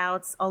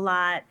workouts a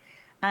lot,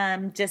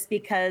 just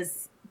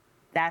because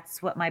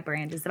that's what my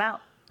brand is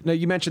about. Now,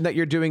 you mentioned that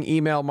you're doing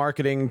email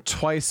marketing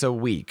twice a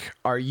week.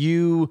 Are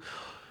you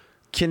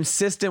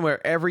consistent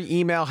where every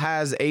email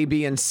has A,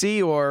 B, and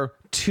C, or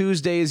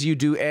Tuesdays you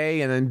do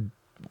A and then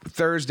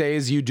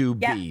Thursdays you do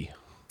B?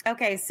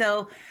 Okay,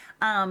 so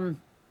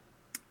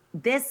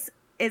this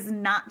is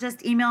not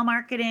just email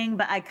marketing,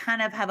 but I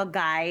kind of have a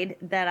guide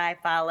that I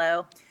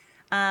follow.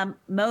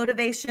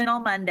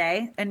 Motivational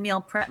Monday and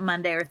Meal Prep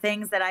Monday are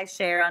things that I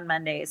share on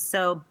Mondays.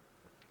 So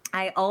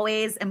I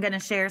always am going to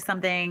share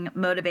something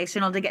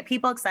motivational to get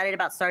people excited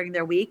about starting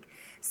their week.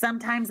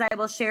 Sometimes I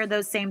will share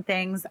those same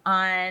things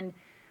on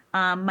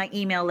my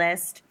email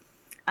list.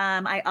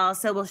 I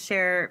also will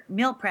share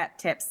meal prep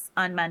tips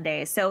on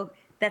Monday. So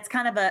that's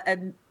kind of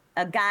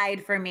a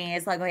guide for me.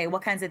 It's like, okay,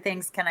 what kinds of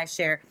things can I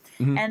share?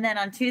 And then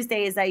on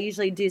Tuesdays, I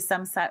usually do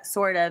some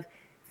sort of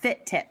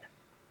fit tip,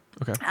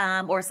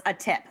 or a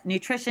tip,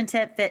 nutrition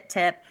tip, fit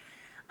tip.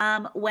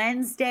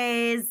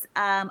 Wednesdays,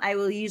 I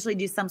will usually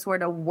do some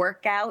sort of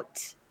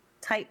workout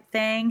type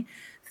thing.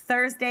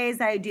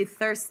 Thursdays, I do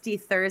Thirsty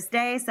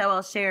Thursday. So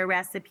I'll share a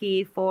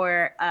recipe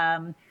for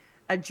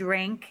a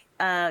drink.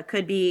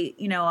 Could be,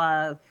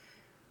 a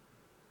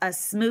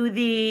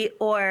smoothie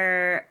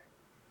or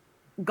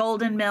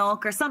golden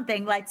milk or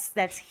something like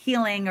that's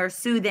healing or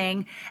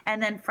soothing.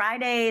 And then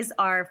Fridays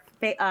are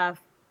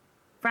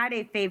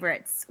Friday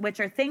favorites, which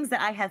are things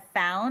that I have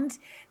found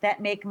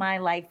that make my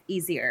life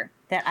easier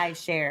that I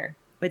share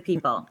with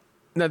people.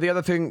 Now, the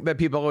other thing that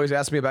people always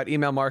ask me about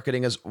email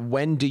marketing is,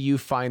 when do you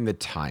find the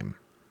time?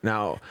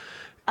 Now,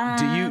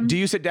 do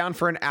you sit down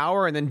for an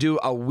hour and then do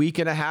a week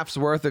and a half's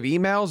worth of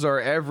emails, or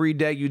every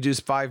day you do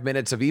 5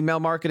 minutes of email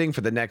marketing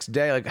for the next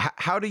day? Like,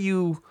 how do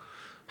you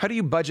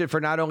budget for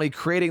not only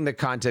creating the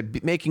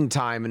content, making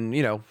time, and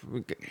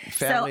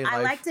family? So I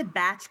life? like to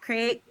batch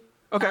create.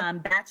 Okay.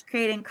 Batch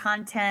creating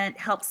content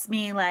helps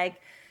me.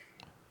 Like,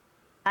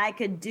 I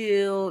could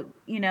do,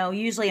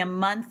 usually a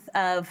month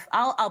of,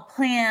 I'll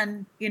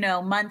plan,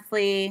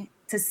 monthly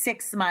to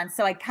 6 months.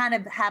 So I kind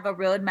of have a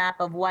roadmap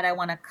of what I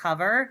want to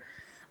cover.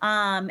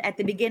 At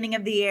the beginning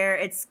of the year,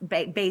 it's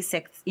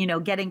basic,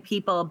 getting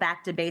people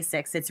back to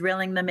basics. It's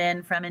reeling them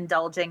in from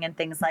indulging and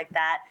things like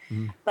that.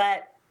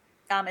 But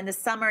in the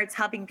summer, it's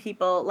helping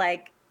people,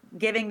 like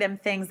giving them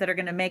things that are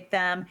going to make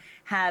them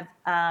have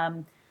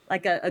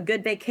like a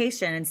good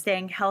vacation and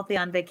staying healthy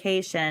on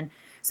vacation.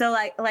 So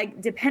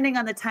like depending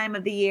on the time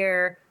of the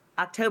year,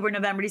 October,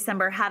 November,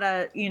 December, how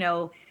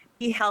to,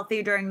 be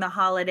healthy during the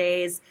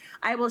holidays.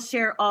 I will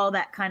share all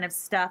that kind of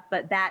stuff,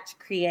 but batch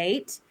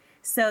create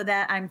so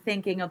that I'm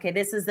thinking, okay,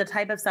 this is the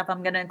type of stuff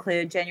I'm going to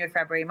include January,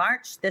 February,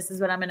 March. This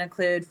is what I'm going to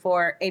include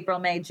for April,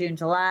 May, June,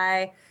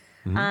 July.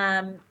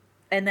 And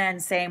then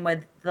same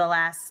with the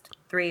last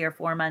 3 or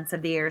 4 months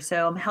of the year.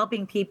 So I'm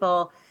helping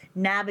people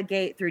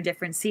navigate through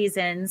different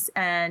seasons,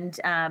 and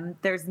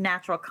there's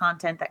natural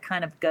content that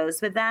kind of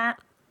goes with that.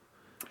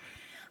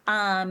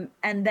 And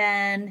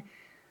then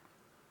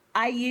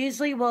I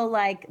usually will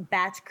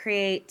batch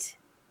create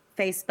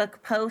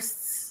Facebook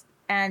posts.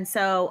 And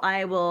so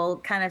I will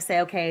kind of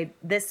say, okay,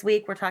 this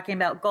week we're talking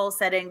about goal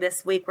setting.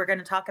 This week we're going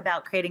to talk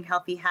about creating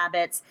healthy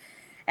habits.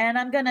 And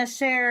I'm going to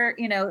share,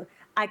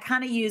 I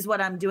kind of use what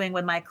I'm doing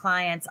with my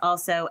clients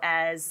also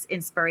as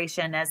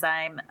inspiration as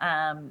I'm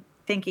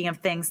thinking of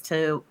things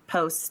to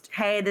post.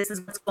 Hey, this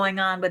is what's going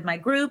on with my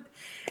group.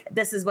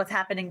 This is what's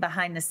happening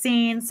behind the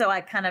scenes. So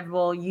I kind of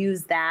will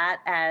use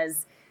that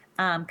as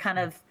kind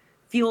of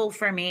fuel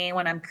for me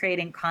when I'm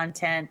creating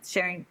content,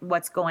 sharing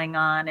what's going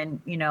on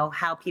and,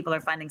 how people are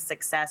finding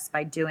success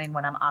by doing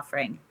what I'm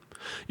offering.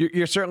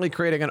 You're certainly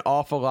creating an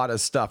awful lot of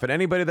stuff. And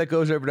anybody that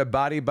goes over to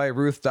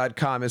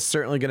bodybyruth.com is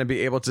certainly going to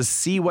be able to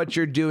see what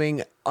you're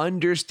doing,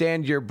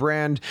 understand your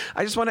brand.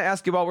 I just want to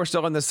ask you, while we're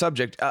still on the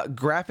subject,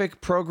 graphic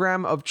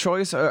program of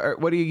choice, or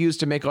what do you use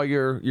to make all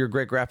your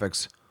great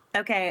graphics?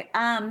 Okay.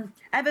 I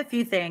have a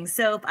few things.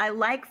 So if I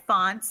like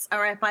fonts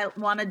or if I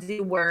want to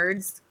do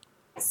words,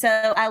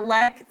 so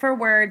for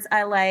words,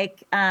 I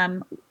like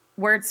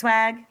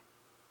WordSwag.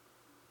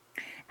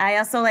 I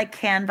also like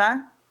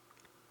Canva.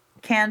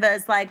 Canva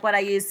is what I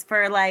use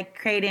for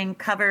creating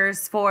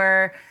covers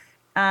for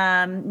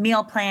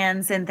meal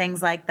plans and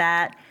things like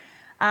that.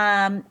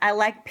 I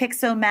like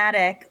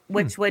Pixomatic,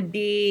 which would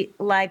be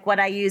like what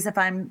I use if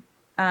I'm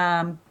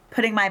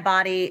putting my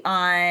body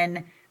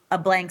on a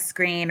blank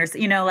screen, or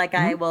like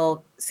I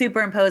will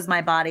superimpose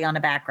my body on a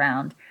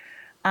background.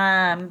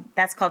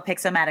 That's called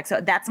Pixomatic.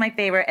 So that's my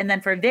favorite. And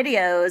then for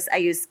videos, I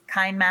use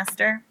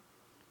KindMaster.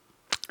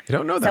 I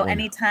don't know that So one.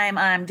 anytime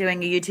I'm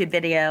doing a YouTube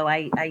video,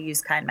 I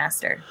use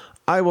KindMaster.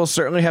 I will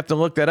certainly have to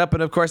look that up.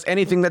 And of course,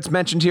 anything that's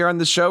mentioned here on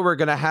the show, we're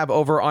going to have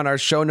over on our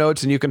show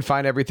notes, and you can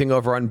find everything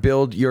over on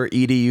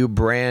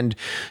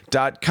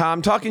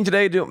buildyouredubrand.com. Talking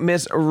today to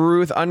Miss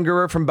Ruth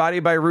Ungerer from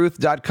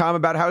bodybyruth.com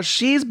about how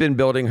she's been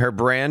building her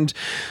brand.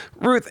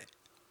 Ruth,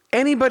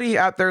 anybody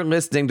out there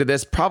listening to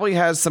this probably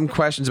has some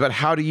questions about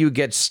how do you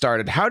get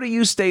started? How do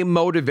you stay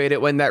motivated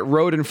when that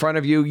road in front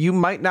of you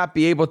might not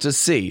be able to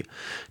see?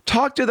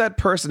 Talk to that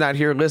person out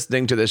here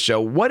listening to this show.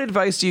 What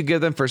advice do you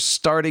give them for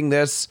starting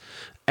this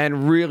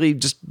and really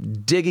just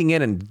digging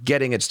in and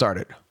getting it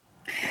started?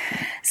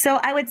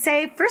 So I would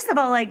say, first of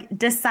all, like,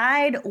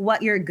 decide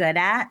what you're good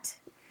at,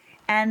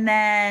 and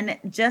then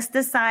just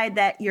decide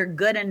that you're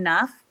good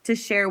enough to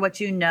share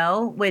what you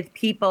know with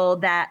people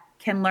that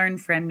can learn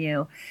from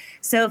you.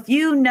 So if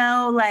you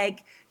know,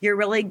 like, you're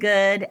really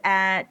good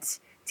at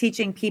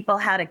teaching people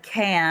how to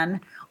can,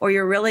 or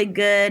you're really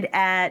good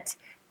at,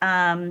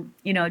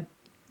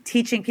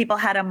 teaching people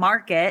how to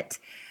market,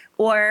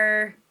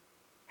 or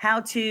how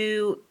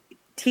to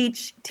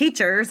teach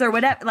teachers or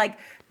whatever, like,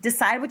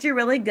 decide what you're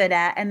really good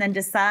at, and then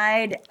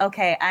decide,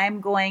 okay, I'm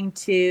going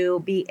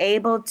to be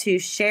able to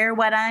share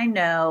what I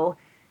know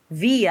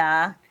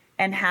via,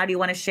 and how do you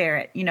want to share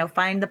it?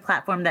 Find the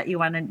platform that you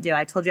want to do.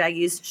 I told you I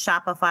use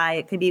Shopify.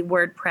 It could be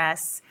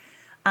WordPress.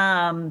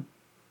 And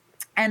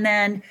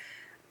then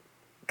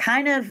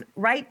kind of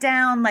write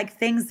down like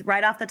things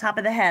right off the top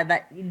of the head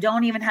that you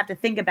don't even have to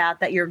think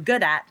about, that you're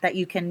good at, that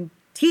you can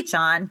teach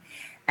on,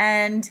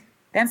 and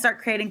then start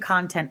creating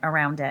content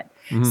around it.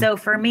 So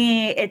for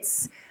me,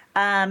 it's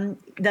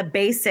the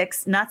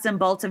basics, nuts and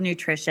bolts of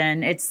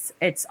nutrition. It's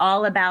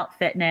all about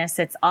fitness.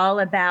 It's all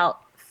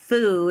about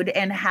food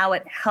and how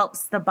it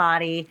helps the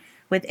body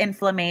with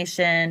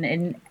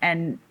inflammation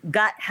and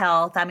gut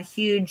health. I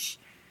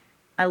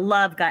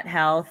love gut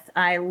health.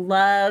 I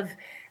love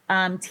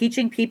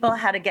teaching people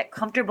how to get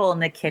comfortable in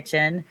the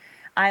kitchen.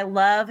 I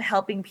love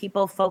helping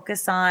people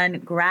focus on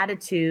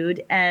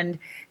gratitude and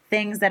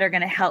things that are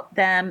going to help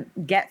them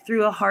get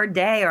through a hard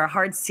day or a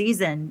hard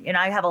season.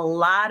 I have a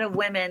lot of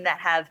women that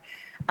have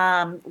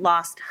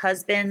lost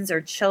husbands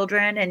or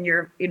children, and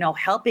you're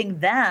helping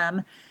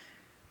them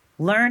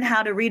learn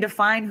how to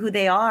redefine who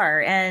they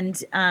are.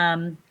 And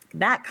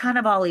that kind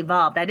of all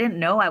evolved. I didn't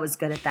know I was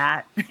good at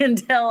that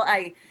until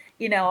I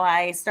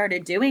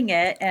started doing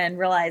it and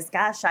realized,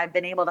 gosh, I've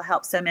been able to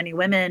help so many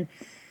women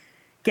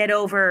get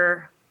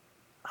over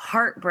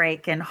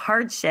heartbreak and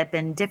hardship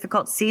and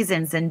difficult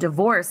seasons and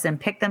divorce and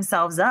pick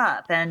themselves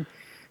up. And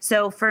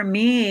so for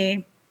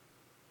me,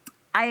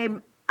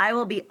 I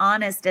will be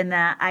honest in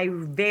that I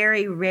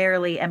very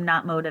rarely am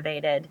not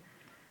motivated.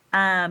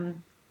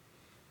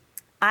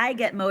 I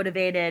get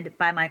motivated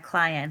by my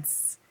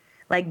clients.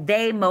 Like,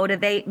 they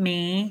motivate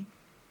me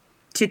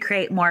to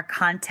create more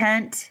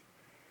content.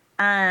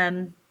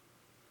 And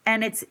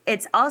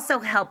it's also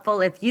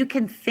helpful if you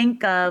can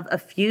think of a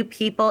few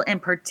people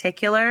in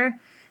particular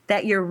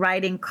that you're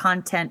writing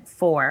content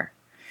for.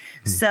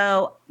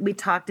 So we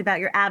talked about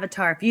your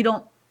avatar.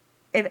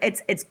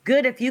 It's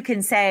good if you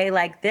can say,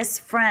 like, this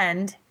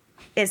friend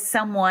is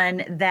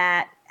someone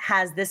that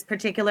has this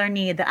particular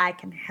need that I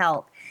can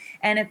help.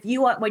 And if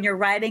you, when you're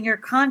writing your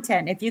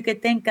content, if you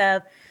could think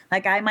of,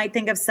 like, I might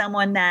think of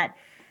someone that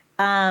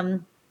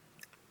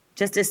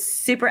just is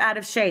super out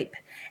of shape.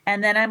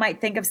 And then I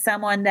might think of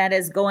someone that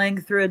is going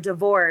through a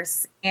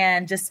divorce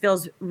and just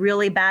feels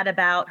really bad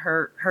about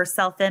her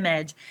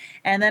self-image.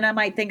 And then I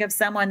might think of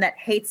someone that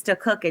hates to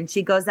cook and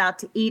she goes out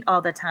to eat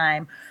all the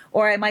time.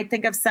 Or I might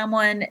think of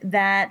someone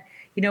that,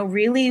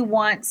 really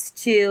wants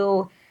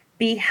to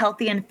be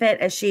healthy and fit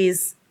as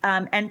she's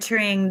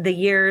entering the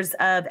years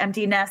of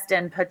empty nest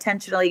and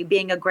potentially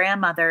being a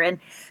grandmother. And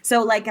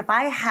so, like, if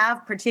I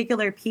have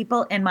particular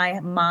people in my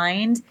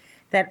mind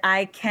that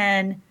I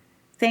can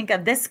think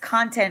of, this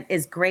content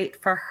is great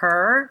for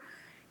her,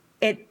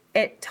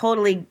 it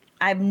totally,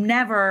 I'm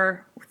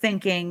never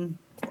thinking,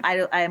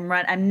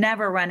 I'm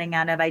never running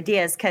out of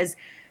ideas, because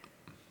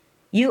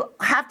you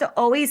have to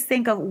always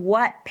think of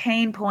what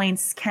pain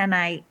points can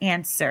I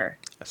answer?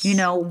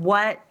 Yes.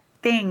 What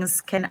things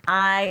can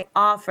I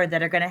offer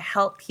that are going to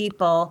help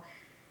people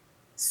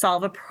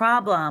solve a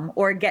problem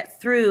or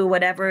get through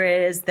whatever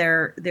it is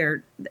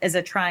there is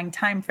a trying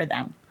time for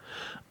them.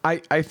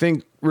 I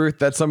think, Ruth,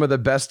 that's some of the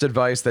best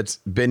advice that's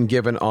been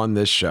given on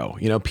this show.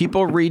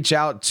 People reach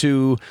out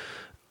to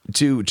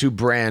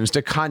brands,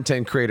 to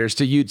content creators,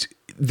 to you.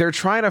 They're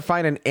trying to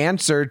find an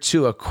answer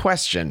to a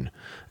question,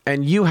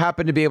 and you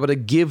happen to be able to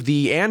give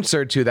the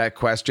answer to that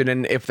question.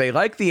 And if they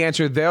like the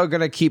answer, they're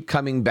going to keep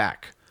coming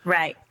back.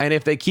 Right. And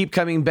if they keep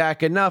coming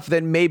back enough,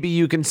 then maybe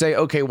you can say,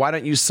 okay, why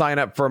don't you sign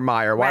up for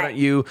my, or why don't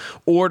you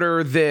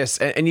order this?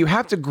 And you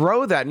have to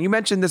grow that. And you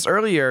mentioned this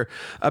earlier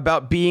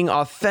about being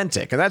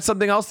authentic. And that's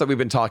something else that we've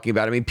been talking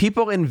about. I mean,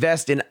 people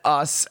invest in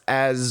us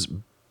as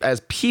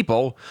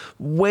people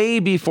way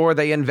before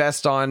they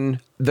invest on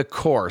the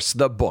course,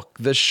 the book,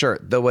 the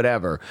shirt, the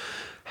whatever.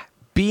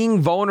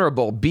 Being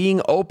vulnerable,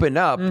 being open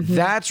up,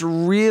 that's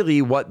really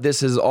what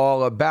this is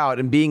all about.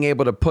 And being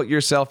able to put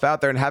yourself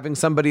out there and having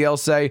somebody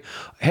else say,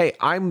 hey,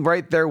 I'm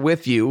right there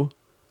with you.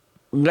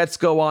 Let's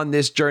go on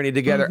this journey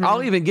together.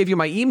 I'll even give you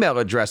my email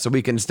address so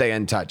we can stay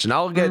in touch, and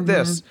I'll get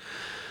this.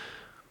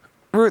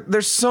 Ruth,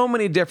 there's so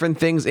many different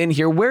things in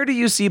here. Where do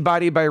you see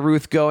Body by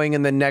Ruth going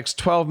in the next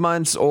 12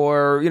 months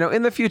or,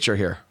 in the future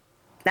here?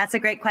 That's a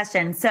great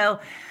question. So,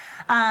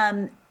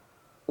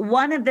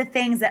 one of the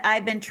things that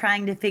I've been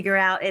trying to figure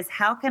out is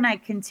how can I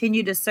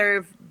continue to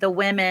serve the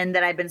women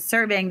that I've been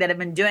serving that have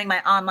been doing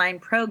my online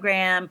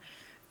program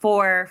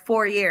for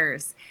 4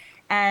 years.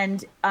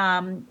 And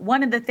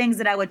one of the things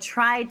that I would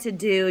try to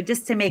do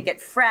just to make it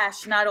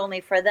fresh, not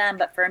only for them,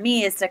 but for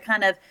me, is to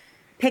kind of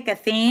pick a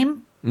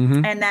theme,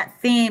 and that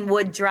theme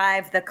would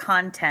drive the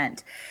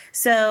content.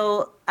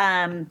 So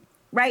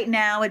right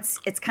now it's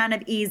kind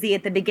of easy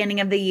at the beginning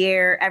of the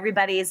year.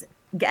 Everybody's,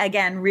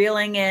 again,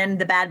 reeling in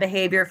the bad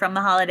behavior from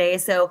the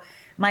holidays. So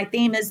my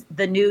theme is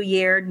the New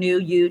Year, New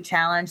You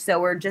challenge. So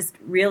we're just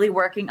really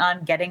working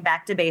on getting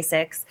back to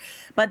basics.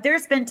 But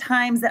there's been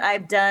times that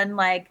I've done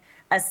like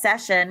a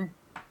session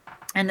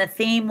and the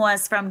theme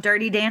was from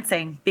Dirty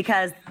Dancing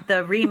because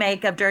the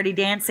remake of Dirty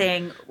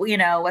Dancing,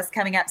 was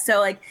coming up. So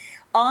like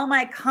all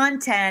my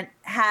content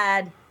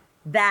had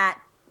that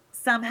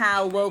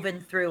somehow woven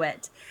through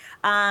it.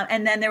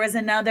 And then there was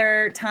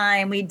another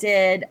time we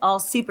did all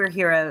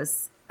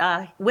superheroes.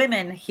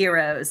 Women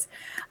heroes.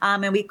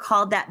 And we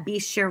called that Be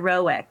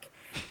Heroic.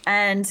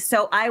 And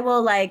so I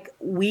will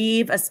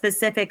weave a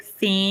specific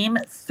theme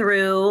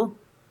through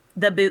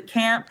the boot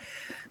camp,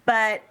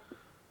 but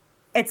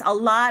it's a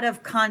lot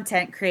of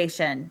content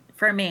creation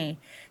for me.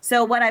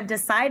 So what I've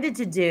decided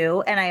to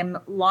do, and I'm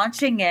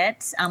launching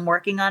it, I'm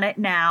working on it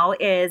now,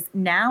 is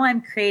now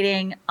I'm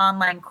creating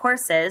online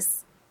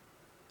courses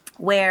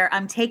where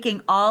I'm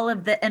taking all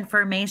of the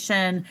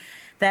information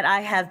that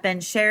I have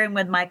been sharing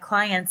with my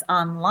clients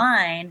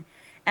online,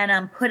 and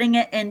I'm putting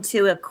it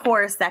into a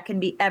course that can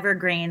be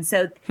evergreen.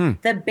 So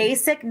the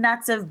basic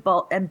nuts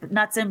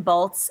and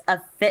bolts of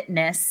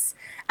fitness,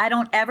 I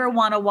don't ever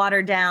want to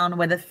water down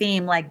with a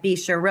theme like Be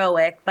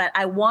Heroic, but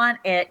I want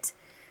it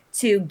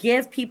to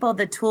give people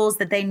the tools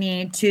that they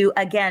need to,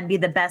 again, be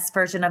the best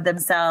version of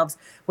themselves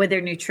with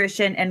their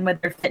nutrition and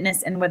with their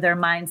fitness and with their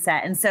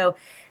mindset. And so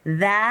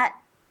that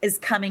is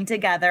coming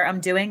together. I'm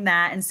doing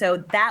that. And so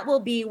that will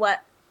be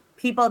what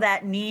people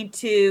that need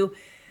to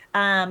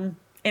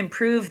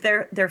improve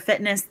their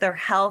fitness, their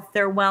health,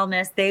 their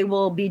wellness, they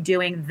will be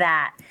doing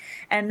that.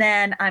 And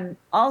then I'm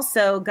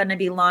also going to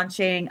be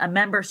launching a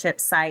membership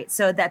site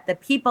so that the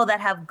people that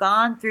have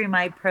gone through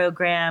my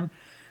program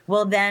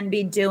will then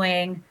be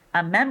doing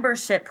a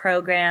membership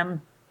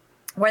program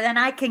where then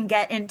I can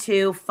get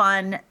into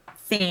fun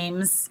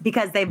themes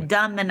because they've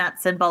done the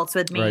nuts and bolts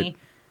with me. Right.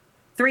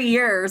 3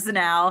 years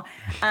now.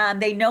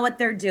 They know what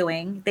they're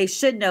doing. They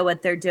should know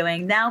what they're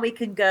doing. Now we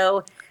can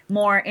go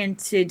more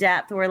into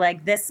depth. We're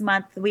like, this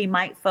month we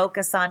might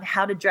focus on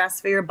how to dress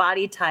for your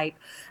body type.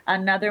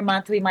 Another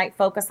month we might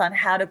focus on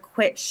how to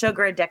quit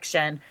sugar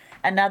addiction.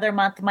 Another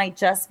month might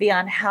just be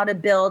on how to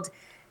build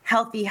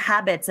healthy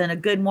habits and a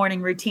good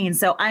morning routine.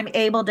 So I'm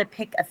able to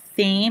pick a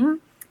theme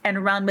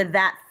and run with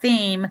that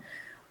theme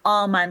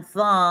all month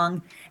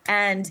long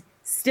and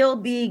still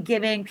be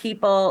giving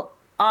people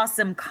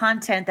awesome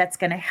content that's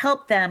going to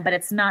help them, but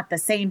it's not the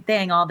same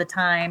thing all the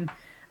time.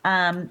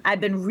 I've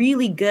been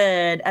really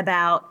good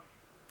about,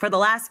 for the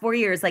last 4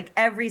 years,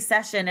 every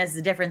session is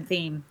a different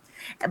theme,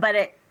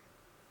 but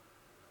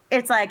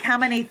it's like, how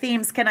many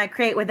themes can I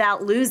create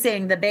without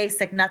losing the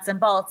basic nuts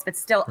and bolts, but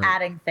still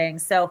adding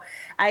things? So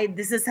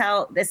this is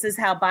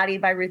how Body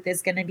by Ruth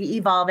is going to be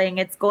evolving.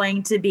 It's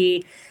going to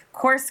be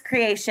course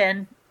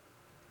creation,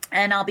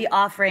 and I'll be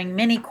offering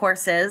mini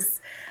courses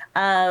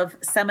of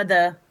some of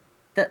the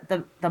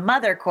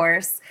mother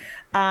course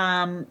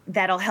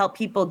that'll help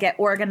people get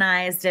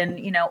organized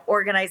and,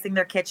 organizing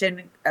their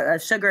kitchen,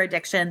 sugar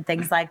addiction,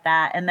 things like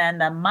that. And then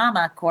the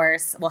mama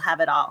course will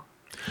have it all.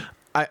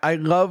 I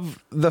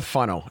love the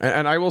funnel.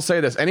 And I will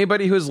say this,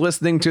 anybody who's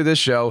listening to this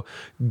show,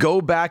 go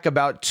back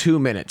about 2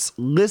 minutes.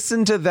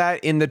 Listen to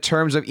that in the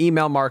terms of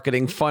email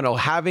marketing funnel,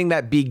 having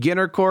that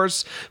beginner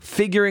course,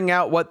 figuring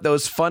out what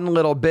those fun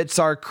little bits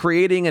are,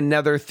 creating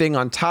another thing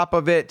on top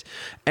of it,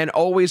 and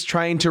always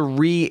trying to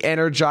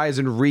re-energize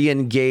and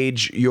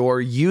re-engage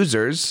your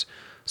users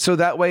so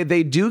that way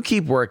they do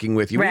keep working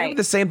with you. Right. We have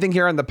the same thing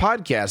here on the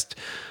podcast.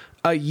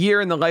 A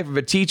year in the life of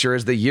a teacher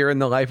is the year in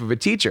the life of a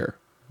teacher.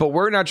 But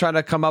we're not trying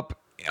to come up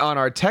on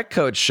our tech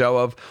coach show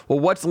of, well,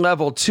 what's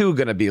level 2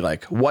 going to be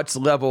like? What's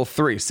level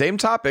 3? Same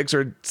topics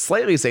or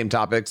slightly same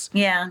topics.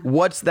 Yeah.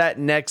 What's that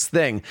next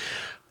thing?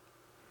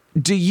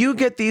 Do you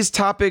get these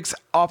topics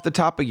off the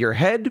top of your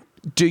head?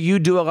 Do you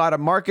do a lot of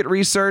market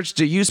research?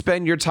 Do you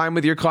spend your time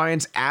with your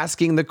clients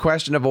asking the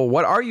question of, well,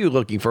 what are you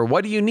looking for?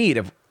 What do you need?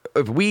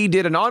 If we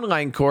did an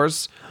online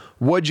course,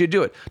 would you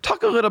do it?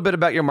 Talk a little bit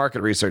about your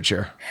market research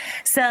here.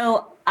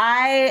 So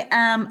I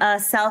am a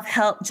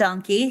self-help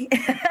junkie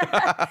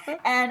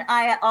and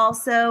I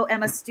also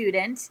am a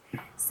student.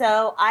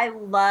 So I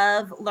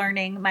love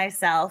learning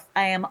myself.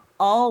 I am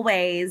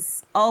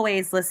always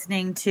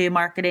listening to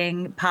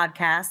marketing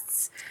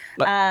podcasts.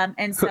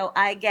 And so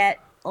I get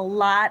a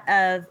lot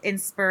of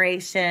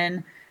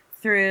inspiration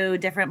through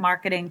different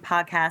marketing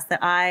podcasts that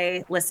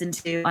I listen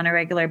to on a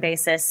regular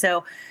basis.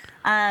 So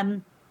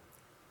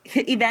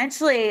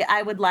eventually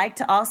I would like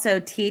to also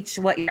teach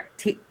what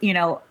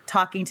you're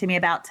talking to me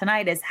about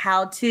tonight is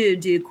how to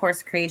do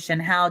course creation,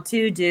 how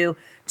to do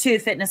to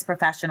fitness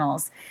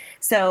professionals.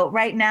 So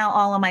right now,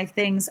 all of my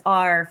things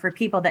are for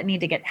people that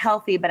need to get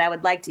healthy, but I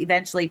would like to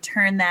eventually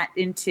turn that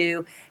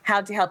into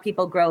how to help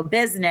people grow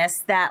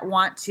business that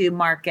want to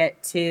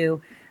market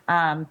to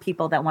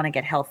people that want to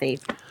get healthy.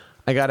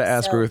 I got to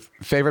ask, Ruth,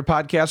 favorite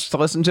podcasts to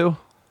listen to?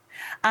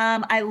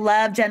 I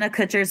love Jenna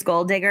Kutcher's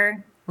Gold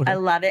Digger. Okay. I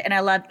love it. And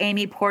I love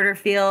Amy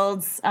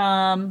Porterfield's,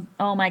 oh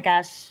my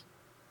gosh,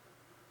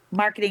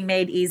 Marketing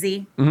Made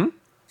Easy. Mm-hmm.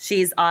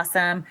 She's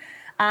awesome.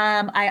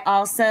 I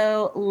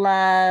also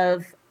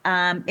love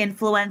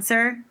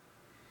Influencer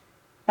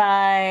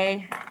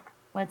by,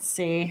 let's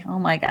see, oh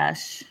my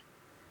gosh,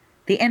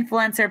 the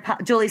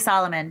influencer, Julie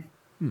Solomon.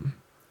 Hmm.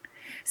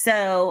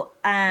 So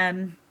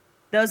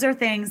those are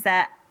things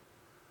that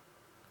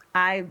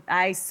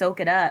I soak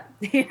it up.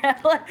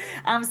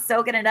 I'm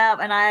soaking it up,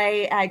 and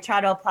I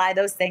try to apply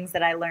those things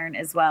that I learn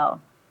as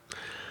well.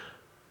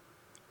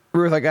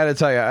 Ruth, I got to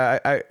tell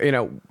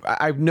you,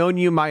 I've known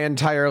you my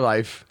entire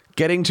life.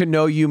 Getting to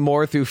know you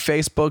more through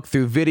Facebook,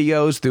 through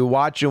videos, through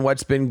watching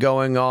what's been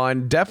going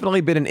on,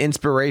 definitely been an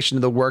inspiration to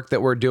the work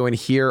that we're doing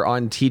here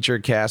on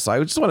TeacherCast. So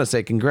I just want to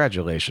say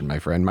congratulations, my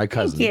friend, my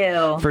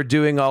cousin, for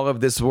doing all of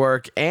this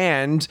work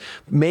and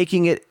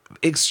making it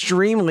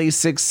extremely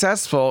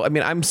successful. I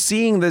mean, I'm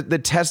seeing the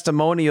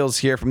testimonials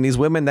here from these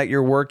women that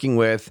you're working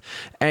with,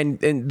 and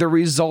the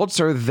results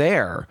are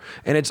there.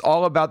 And it's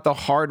all about the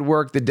hard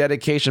work, the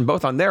dedication,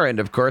 both on their end,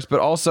 of course, but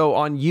also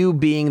on you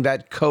being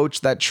that coach,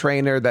 that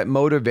trainer, that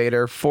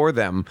motivator for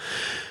them.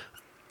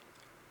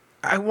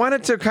 I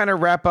wanted to kind of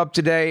wrap up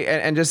today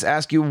and just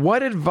ask you,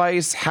 what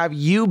advice have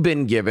you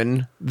been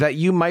given that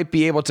you might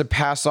be able to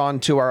pass on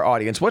to our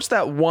audience? What's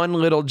that one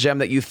little gem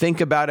that you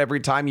think about every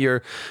time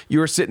you're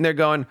sitting there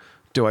going,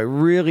 do I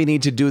really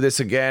need to do this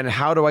again?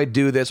 How do I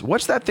do this?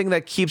 What's that thing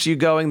that keeps you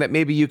going that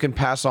maybe you can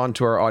pass on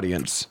to our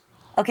audience?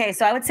 Okay,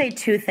 so I would say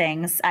two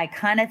things. I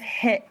kind of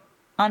hit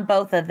on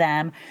both of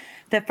them.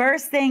 The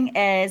first thing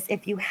is,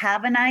 if you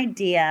have an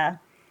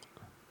idea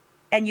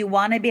and you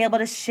want to be able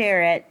to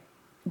share it,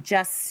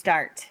 just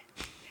start.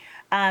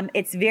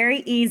 It's very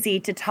easy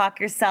to talk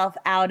yourself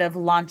out of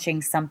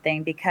launching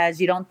something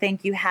because you don't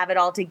think you have it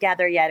all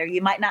together yet, or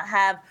you might not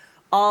have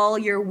all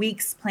your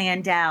weeks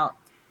planned out.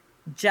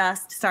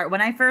 Just start.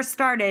 When I first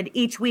started,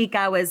 each week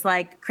I was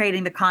like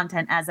creating the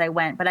content as I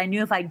went, but I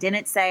knew if I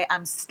didn't say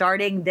I'm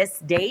starting this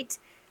date,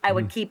 I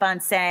would keep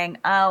on saying,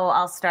 oh,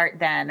 I'll start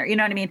then, or you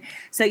know what I mean?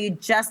 So you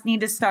just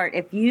need to start.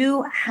 If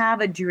you have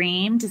a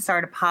dream to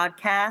start a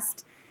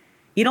podcast,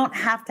 you don't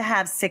have to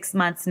have 6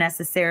 months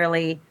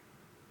necessarily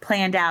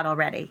planned out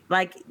already.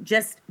 Like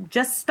just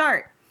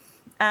start.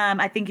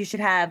 I think you should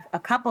have a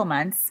couple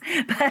months,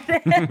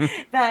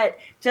 but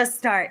just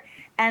start.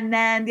 And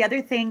then the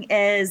other thing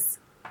is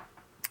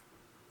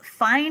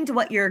find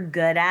what you're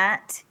good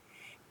at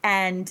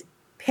and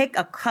pick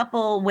a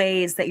couple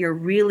ways that you're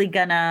really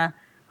gonna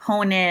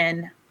hone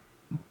in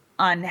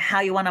on how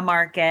you want to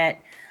market,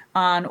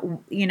 on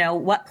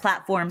what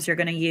platforms you're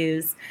going to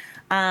use.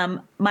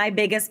 My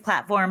biggest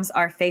platforms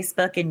are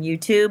Facebook and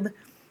YouTube.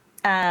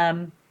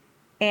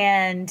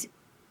 And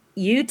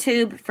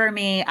YouTube for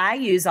me, I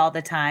use all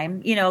the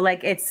time,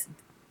 like it's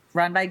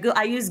run by Google.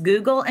 I use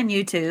Google and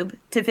YouTube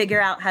to figure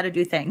out how to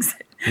do things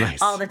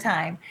all the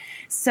time.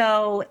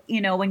 So,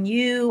 when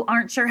you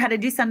aren't sure how to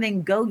do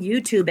something, go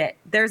YouTube it.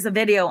 There's a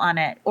video on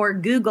it, or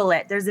Google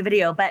it. There's a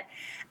video. But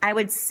I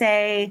would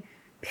say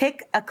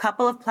pick a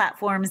couple of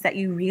platforms that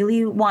you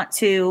really want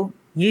to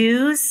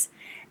use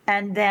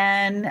and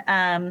then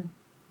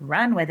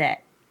run with it,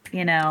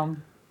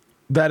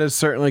 That is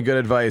certainly good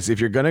advice. If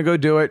you're going to go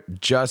do it,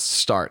 just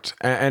start.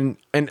 And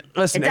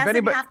listen, it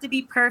doesn't have to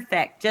be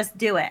perfect. Just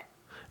do it.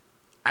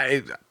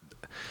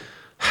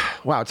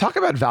 Wow, talk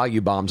about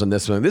value bombs on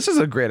this one. This is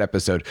a great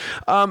episode.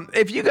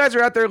 If you guys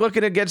are out there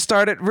looking to get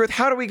started, Ruth,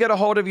 how do we get a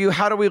hold of you?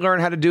 How do we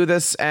learn how to do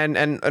this?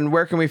 And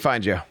where can we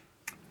find you?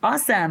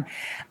 Awesome.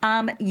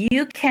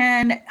 You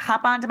can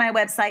hop onto my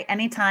website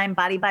anytime,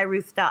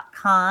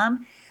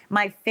 bodybyruth.com.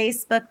 My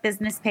Facebook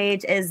business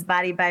page is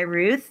Body by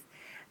Ruth.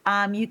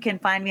 You can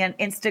find me on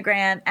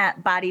Instagram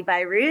at Body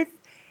by Ruth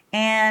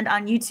and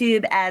on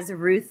YouTube as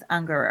Ruth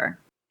Ungerer.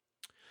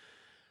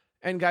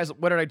 And guys,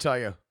 what did I tell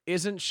you?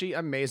 Isn't she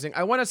amazing?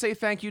 I want to say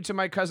thank you to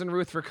my cousin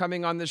Ruth for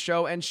coming on the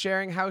show and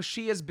sharing how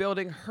she is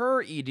building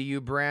her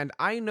EDU brand.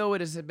 I know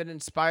it has been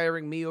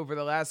inspiring me over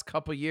the last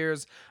couple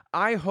years.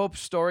 I hope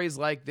stories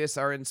like this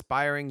are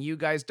inspiring you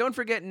guys. Don't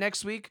forget,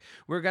 next week,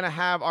 we're going to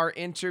have our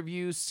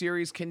interview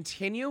series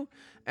continue,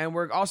 and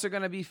we're also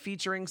going to be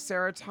featuring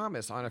Sarah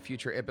Thomas on a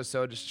future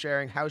episode,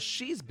 sharing how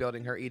she's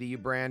building her EDU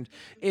brand.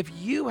 If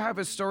you have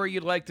a story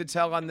you'd like to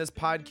tell on this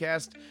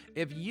podcast,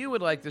 if you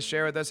would like to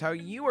share with us how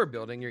you are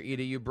building your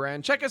EDU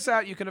brand, check us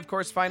out. You can, of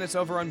course, find us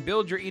over on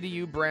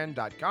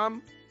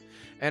buildyouredubrand.com.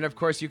 And of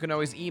course, you can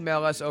always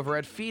email us over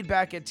at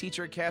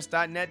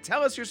feedback@teachercast.net.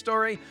 Tell us your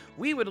story.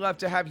 We would love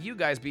to have you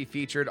guys be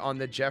featured on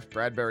The Jeff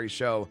Bradbury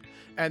Show.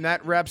 And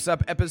that wraps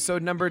up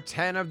episode number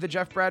 10 of The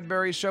Jeff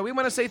Bradbury Show. We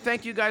want to say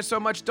thank you guys so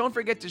much. Don't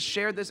forget to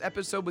share this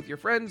episode with your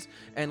friends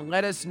and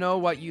let us know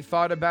what you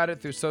thought about it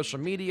through social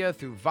media,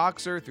 through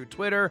Voxer, through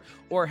Twitter,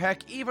 or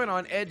heck, even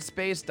on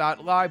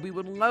edspace.live. We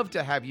would love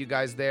to have you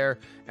guys there,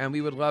 and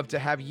we would love to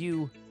have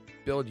you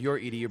build your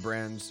EDU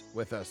brands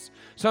with us.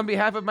 So on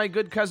behalf of my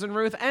good cousin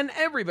Ruth and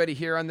everybody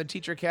here on the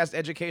TeacherCast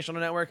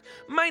Educational Network,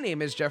 my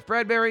name is Jeff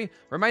Bradbury,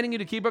 reminding you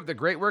to keep up the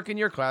great work in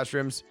your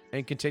classrooms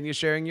and continue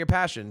sharing your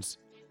passions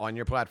on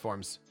your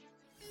platforms.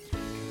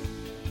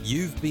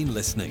 You've been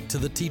listening to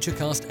the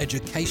TeacherCast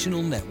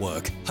Educational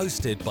Network,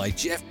 hosted by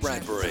Jeff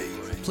Bradbury.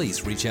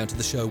 Please reach out to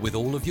the show with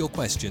all of your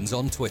questions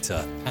on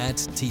Twitter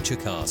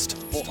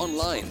 @TeacherCast or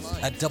online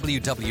at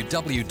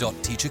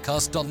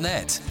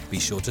www.teachercast.net. Be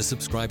sure to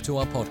subscribe to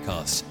our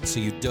podcast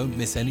so you don't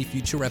miss any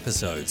future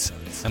episodes.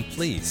 And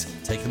please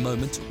take a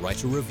moment to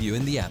write a review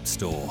in the App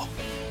Store.